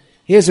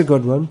 Here's a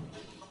good one.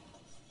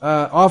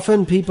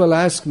 Often people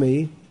ask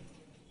me,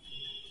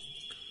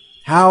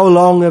 how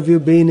long have you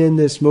been in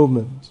this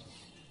movement?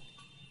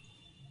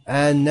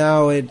 And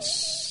now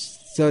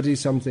it's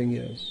 30-something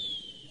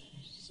years.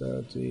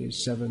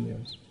 37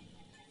 years.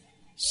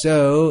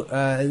 So,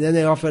 and then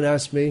they often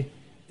ask me,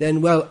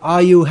 then, well,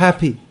 are you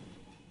happy?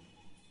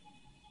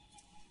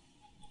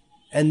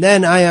 And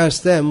then I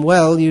ask them,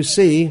 well, you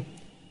see,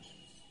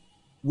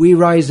 we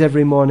rise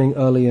every morning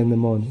early in the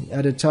morning,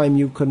 at a time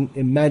you couldn't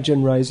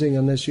imagine rising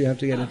unless you have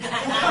to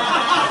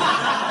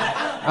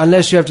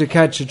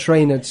catch a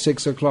train at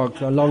 6 o'clock,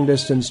 a long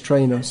distance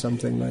train or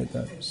something like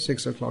that,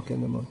 6 o'clock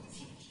in the morning.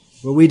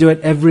 But we do it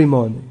every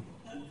morning.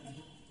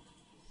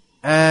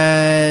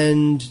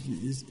 And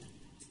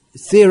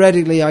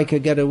theoretically I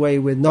could get away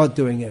with not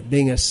doing it,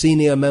 being a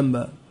senior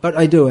member, but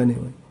I do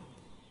anyway.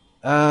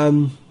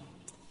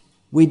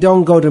 We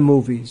don't go to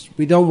movies,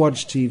 we don't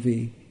watch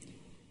TV,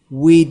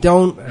 we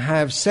don't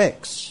have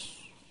sex.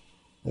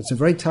 That's a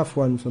very tough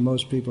one for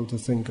most people to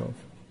think of.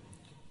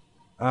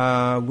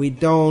 We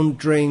don't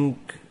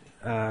drink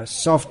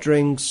soft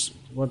drinks,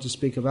 what to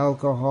speak of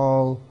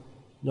alcohol.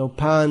 no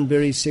pan,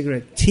 biri,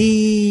 cigarette,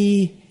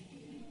 tea,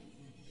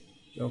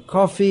 no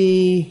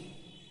coffee.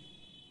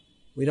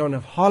 We don't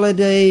have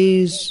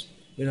holidays.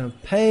 We don't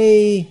have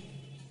pay.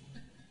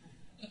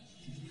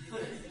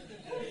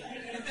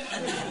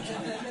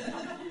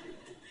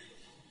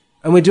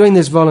 And we're doing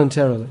this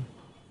voluntarily.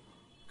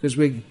 Because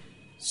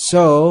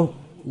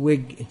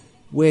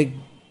we're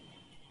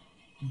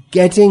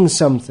getting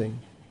something.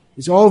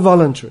 It's all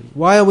voluntary.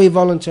 Why are we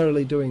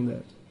voluntarily doing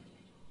that?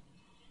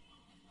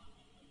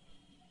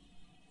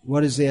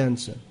 What is the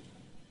answer?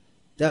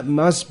 That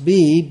must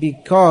be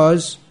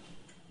because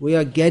we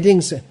are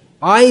getting...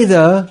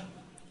 Either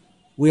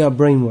we are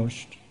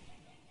brainwashed,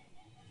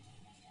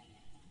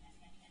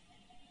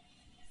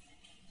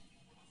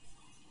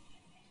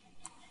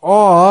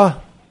 or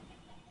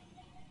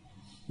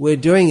we're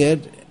doing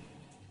it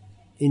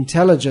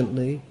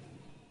intelligently,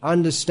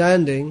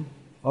 understanding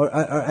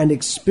and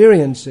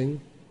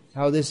experiencing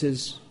how this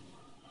is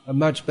a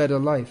much better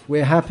life.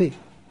 We're happy.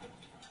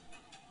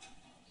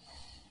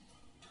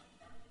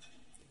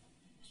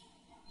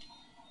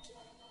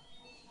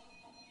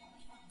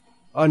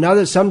 Or now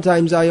that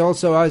sometimes I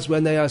also ask,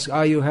 when they ask,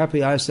 are you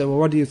happy? I say, well,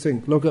 what do you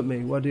think? Look at me,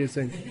 what do you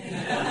think?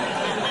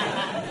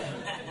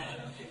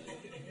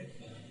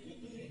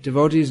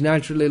 Devotees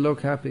naturally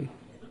look happy.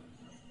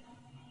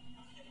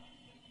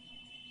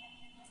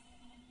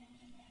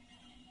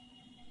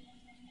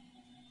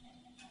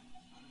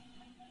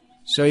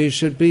 So you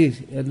should be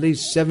at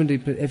least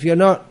 70%. If you're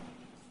not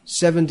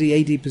 70,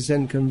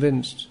 80%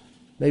 convinced,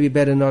 maybe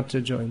better not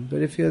to join.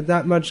 But if you're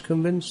that much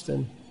convinced,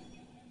 then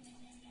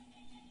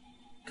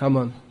come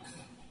on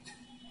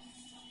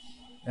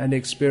and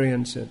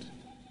experience it.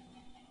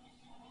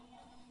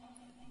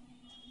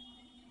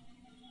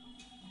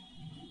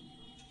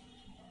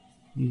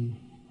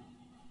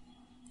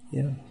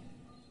 Yeah.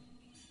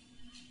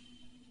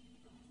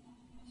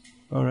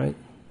 All right.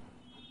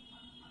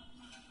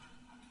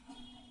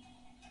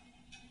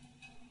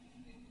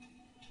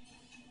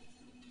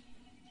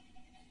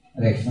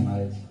 Krishna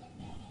Maharaj.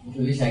 If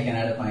you wish, I can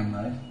add a point,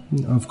 Maharaj.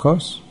 Of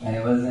course. When I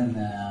was in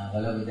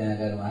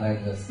Vallabhidanagar,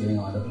 Maharaj was giving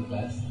a wonderful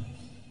class.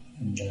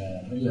 In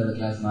the middle of the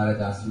class,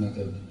 Maharaj asked me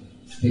to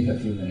speak a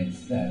few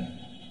minutes there.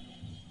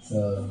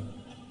 So,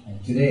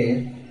 and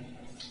today,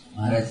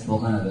 Maharaj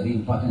spoke on a very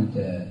important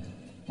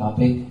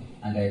topic,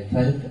 and I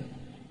felt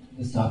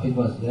this topic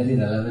was very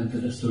relevant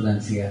to the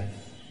students here,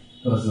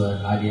 those who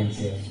are audience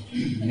here.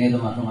 Many of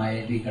them are from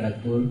IIT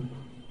Kharagpur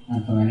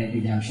and from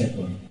NIT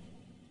Jamshedpur.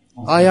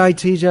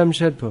 IIT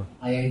Jamshedpur.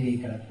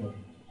 IIT Kharagpur.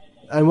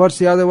 And what's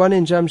the other one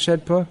in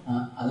Jamshedpur?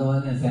 Other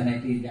one is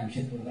NIT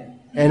Jamshedpur, right?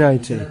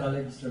 NIT. The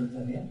college students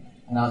are here,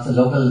 and also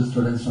local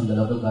students from the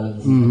local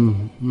colleges.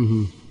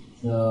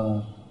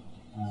 So,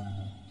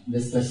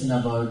 this question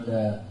about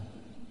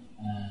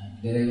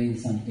deriving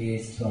some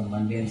taste from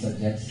mundane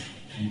subjects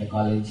in the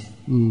college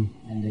and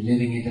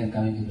leaving it and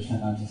coming to Krishna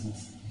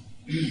consciousness.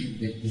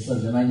 This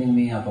was reminding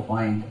me of a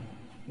point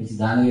which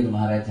Dhanavir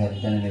Maharaj had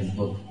written in his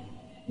book.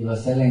 He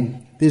was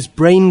telling... This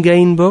Brain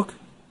Gain book?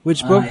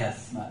 Which book?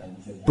 Yes,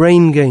 Maharaj.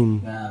 Brain Gain.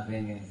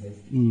 Brain Gain, he says.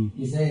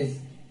 He says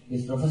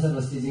his professor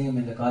was teaching him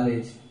in the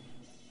college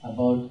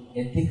about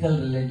ethical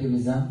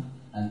relativism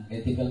and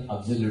ethical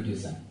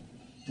absolutism.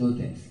 Two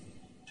things.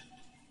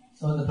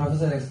 So the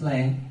professor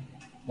explained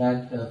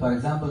that, for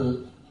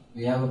example,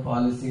 we have a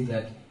policy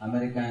that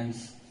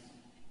Americans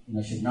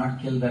should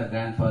not kill their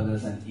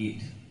grandfathers and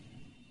eat.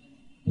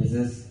 This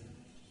is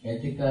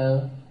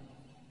ethical,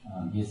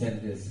 he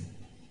said this,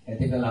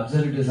 ethical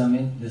absolutism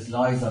means this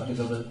law is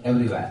applicable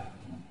everywhere.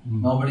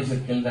 Nobody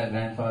should kill their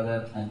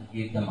grandfather and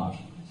eat them out.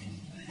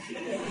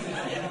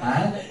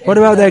 And what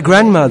about their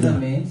grandmother?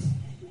 Means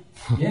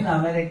in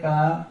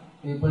America,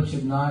 people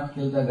should not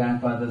kill their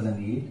grandfathers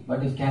and eat,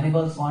 but if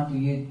cannibals want to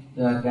eat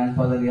their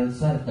grandfather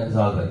elsewhere, that is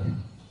all right.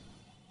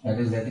 That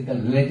is ethical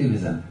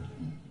relativism.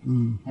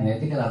 And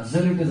ethical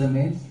absolutism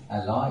means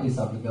a law is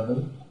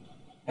applicable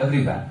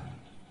everywhere.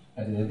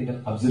 That is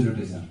ethical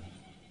absolutism.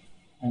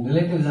 And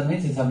relativism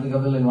means it's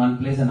applicable in one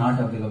place and not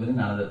applicable in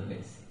another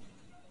place.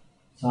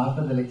 So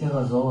after the lecture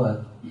was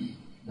over,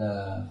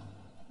 the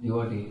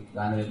devotee,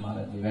 Dhanavir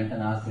Maharaj, we went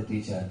and asked the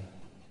teacher,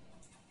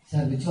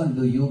 "Sir, which one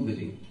do you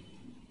believe?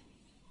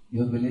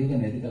 You believe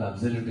in ethical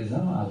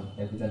absolutism or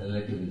ethical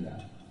relativism?"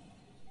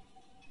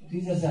 The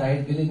teacher said,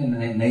 "I believe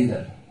in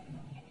neither.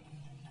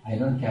 I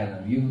don't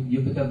care.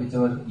 You pick up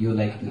whichever you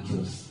like to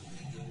choose,"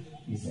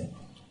 he said.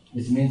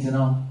 Which means,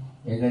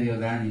 either you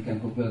can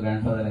cook your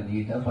grandfather and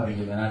eat up, or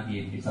you may not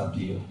eat. It's up to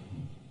you.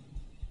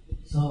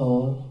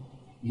 So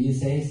he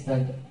says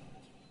that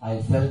I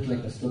felt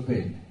like a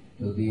stupid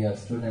to be a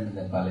student in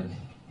the college.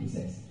 He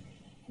says,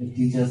 with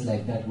teachers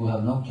like that who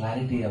have no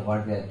clarity of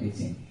what they are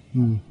teaching.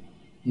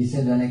 He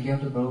said, when I came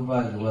to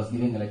Prabhupada, who was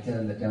giving a lecture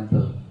in the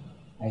temple,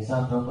 I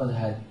saw Prabhupada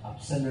had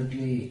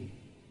absolutely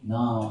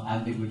no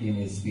ambiguity in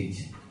his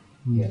speech.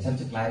 He had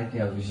such a clarity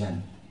of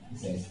vision, he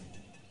says.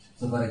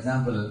 So for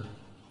example,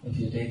 if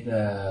you take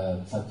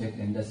the subject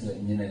industrial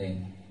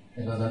engineering,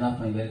 that was one of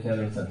my very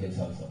favorite subjects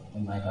also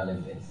in my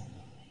college days.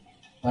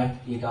 But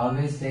it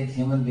always takes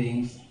human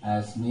beings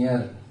as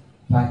mere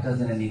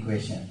factors in an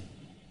equation.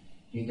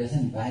 He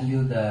doesn't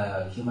value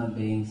the human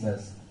beings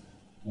as,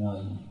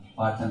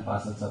 parts and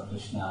parcels of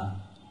Krishna,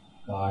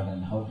 God,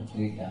 and how to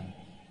treat them.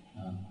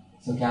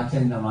 So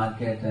capturing the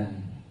market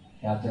and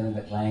capturing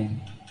the client,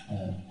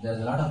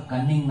 there's a lot of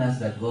cunningness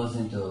that goes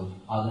into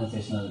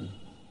organizational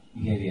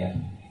behavior,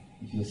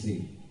 if you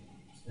see.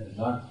 There's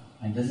a lot,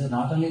 and this is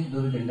not only to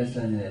do with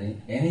industrial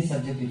engineering, any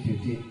subject if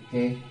you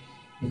take,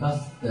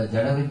 because the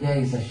Jada Vidya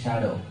is a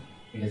shadow,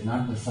 it is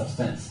not the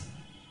substance.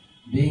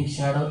 Being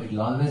shadow, it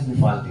will always be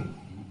faulty.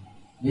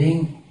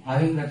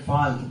 Having that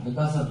fault,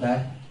 because of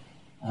that,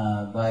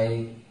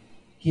 by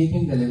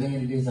keeping the living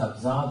entities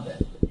absorbed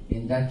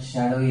in that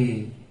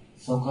shadowy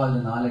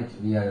so-called knowledge,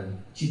 we are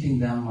cheating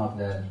them of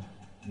the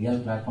real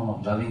platform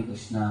of loving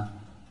Krishna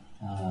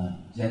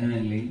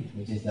genuinely,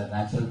 which is the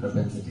natural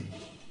propensity.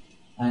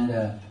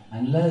 And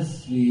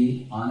unless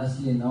we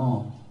honestly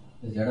know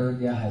the Jada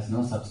Vidya has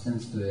no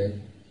substance to it,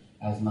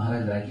 as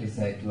Maharaj rightly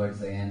said towards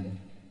the end,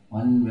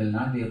 one will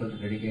not be able to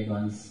dedicate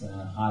one's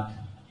heart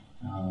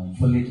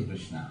fully to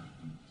Krishna.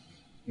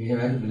 We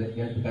have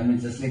to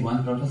convince, just like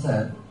one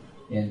professor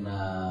in,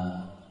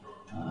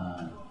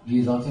 he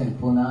is also in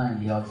Pune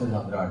and he also is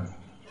abroad,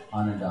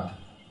 on and off.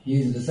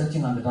 He is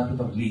researching on the topic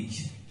of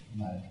leech.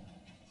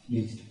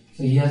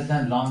 So he has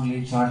done long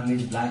leech, short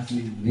leech, black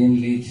leech,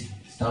 green leech,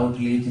 stout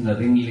leech,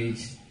 ring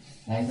leech.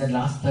 Like the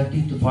last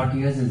 30 to 40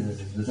 years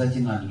is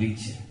researching on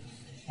leech.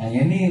 And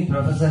any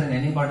professor in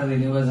any part of the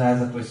universe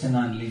has a question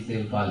on leech, they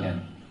will call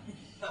him.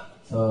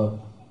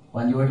 So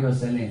one devotee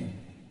was telling,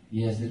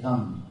 he has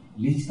become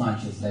leech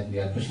conscious like we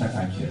are Krishna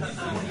conscious.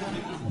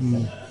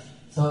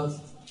 So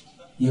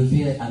you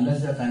feel,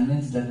 unless you are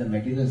convinced that the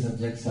material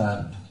subjects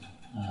are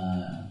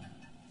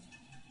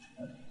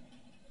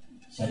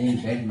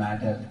studying dead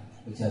matter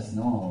which has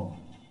no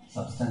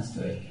substance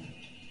to it,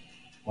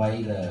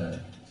 while the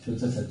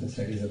spiritual subject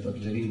studies about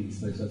living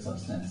spiritual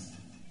substance.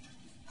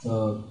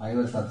 So I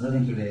was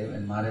observing today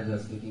when Maharaj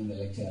was speaking the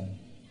lecture,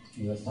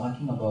 he was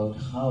talking about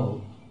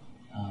how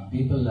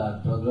people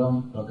are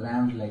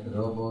programmed like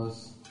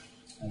robots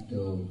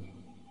to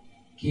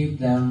keep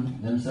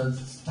themselves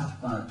stuck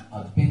on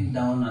or pinned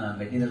down on a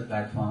material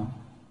platform,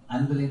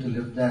 unwilling to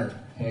lift their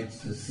heads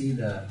to see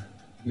the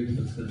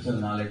beautiful spiritual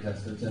knowledge or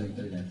spiritual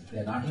intelligence. They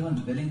are not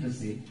even willing to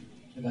see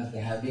because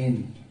they have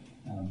been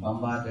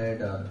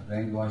bombarded or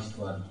brainwashed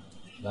for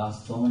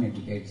last so many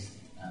decades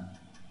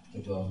to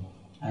go.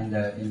 And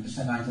in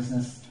Krishna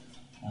consciousness,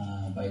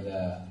 by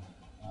the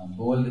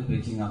bold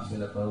preaching of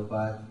Srila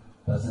Prabhupada,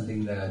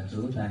 presenting the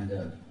truth and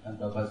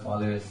Prabhupada's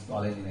followers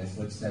following in his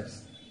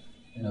footsteps,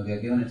 we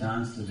are given a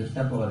chance to lift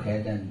up our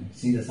head and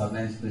see the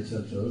sublime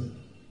spiritual truth.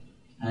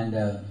 And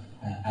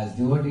as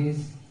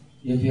devotees,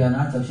 if we are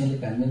not sufficiently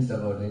convinced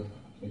about it,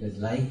 it is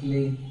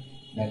likely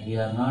that we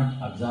are not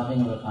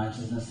absorbing our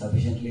consciousness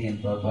sufficiently in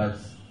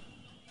Prabhupada's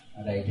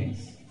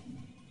writings.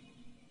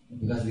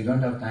 Because we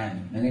don't have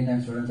time. Many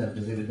times students are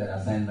busy with their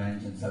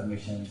assignments and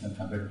submissions and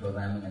computer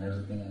programming and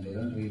everything, and they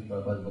don't read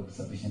Prabhupada's books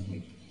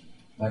sufficiently.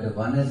 But if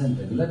one is in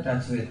regular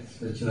touch with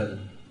spiritual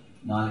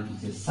knowledge,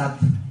 which is Sat,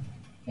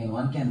 and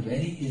one can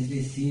very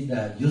easily see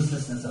the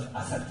uselessness of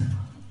Asat.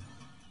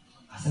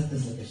 Asat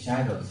is like a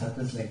shadow, Sat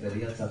is like the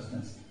real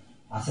substance.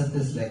 Asat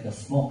is like the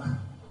smoke,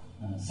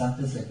 Sat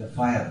is like the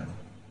fire.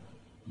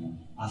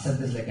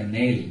 Asat is like a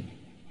nail,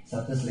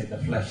 Sat is like the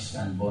flesh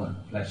and bone,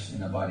 flesh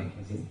in a body.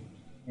 You see?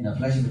 In a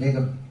flesh, if you take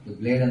a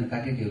blade and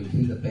cut it, you will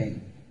feel the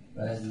pain.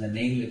 Whereas in the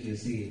nail, if you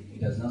see,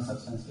 it has no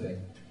substance to it.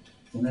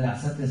 Similarly,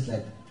 Asat is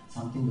like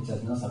something which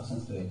has no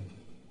substance to it.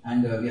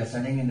 And we are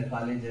studying in the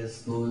colleges,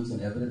 schools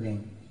and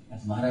everything.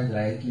 As Maharaj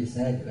rightly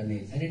said, when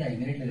he said it, I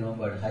immediately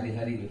remembered, Hari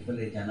Hari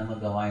Vifale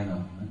Janama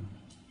Gavaino.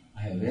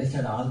 I have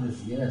wasted all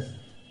these years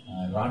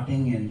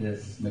rotting in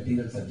this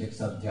material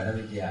subjects of Jada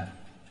Vidya,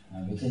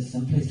 which is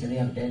simply study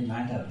of dead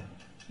matter.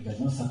 It has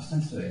no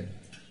substance to it.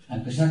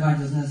 And Krishna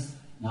consciousness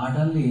not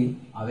only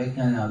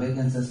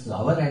awakens us to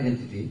our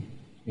identity,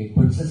 it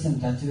puts us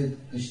in touch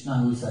with Krishna,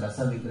 who is a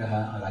Rasa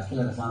Vigraha or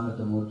Akila Rasamrita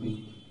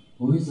Murti,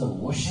 who is the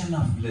ocean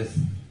of bliss.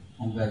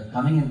 And we are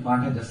coming in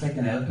contact, just like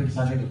an electric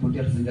socket, you put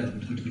your finger,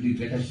 you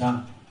get a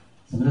shock.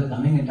 Similarly,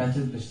 coming in touch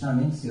with Krishna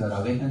means you are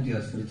awakened to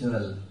your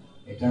spiritual,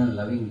 eternal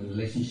loving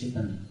relationship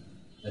and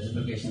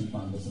reciprocation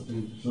from the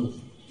Supreme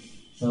Truth.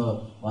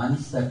 So,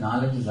 once that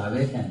knowledge is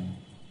awakened,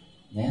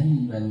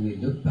 then when we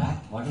look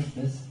back, what is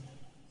this?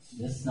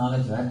 This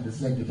knowledge, right? This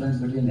is like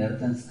difference between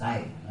earth and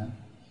sky.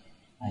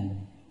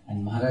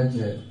 And Maharaj,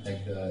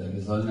 like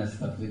His Holiness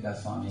Patrika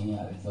Swami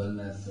or His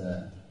Holiness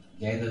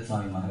Jayadhav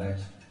Swami Maharaj,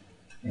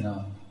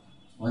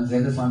 once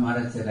Jayadhav Swami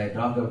Maharaj said, I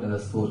dropped out of the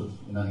school,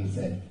 he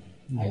said,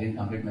 I didn't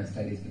complete my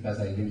studies because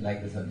I didn't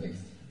like the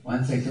subjects.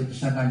 Once I took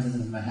Krishna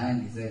consciousness in my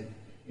hand, he said,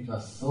 it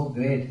was so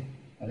great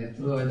that I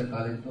threw away the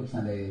college books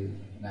and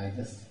I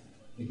just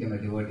became a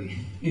devotee.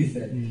 He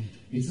said,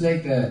 it's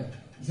like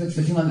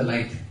switching on the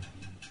light.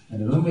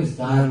 When the room is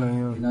dark,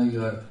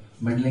 you are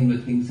meddling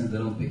with things in the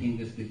room, picking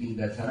this, picking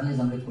that. Suddenly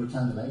somebody puts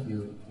on the light,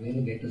 you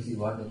really get to see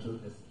what the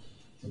truth is.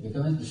 So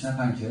becoming Krishna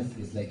conscious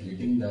is like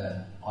lighting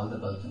all the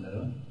bulbs in the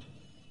room.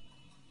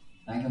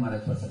 Thank you,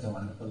 Maharaj, for such a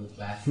wonderful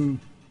class.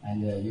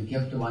 And you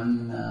kept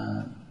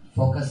one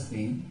focus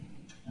theme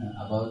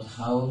about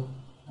how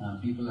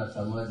people are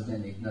submerged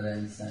in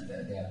ignorance and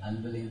they are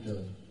unwilling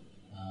to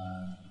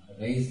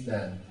raise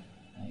their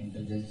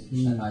intelligent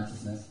Krishna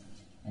consciousness,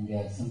 and they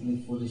are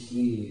simply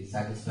foolishly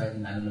satisfied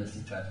in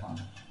animalistic platform.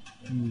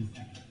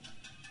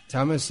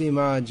 Tamasi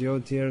ma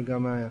jyotir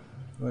gamaya.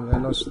 Well, I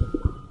lost it.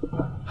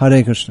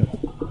 Hare Krishna.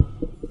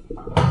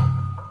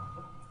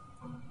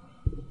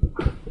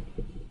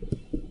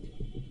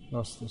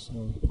 Lost the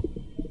song.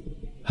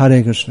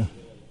 Hare Krishna.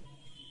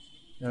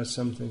 That's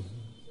something.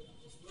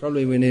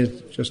 Probably we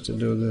need just to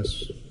do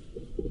this.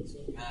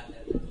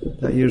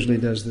 That usually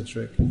does the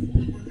trick.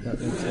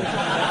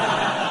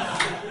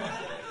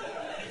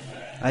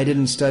 I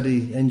didn't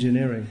study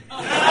engineering.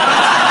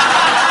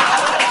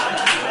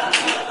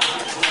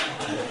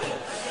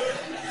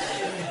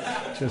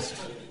 Just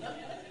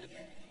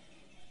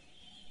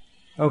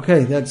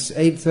okay. That's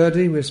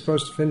 8:30. We're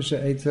supposed to finish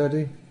at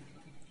 8:30.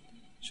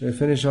 Shall we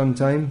finish on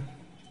time?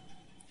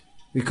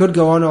 We could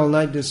go on all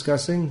night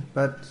discussing,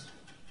 but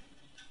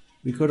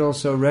we could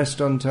also rest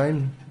on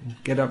time,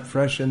 get up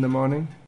fresh in the morning.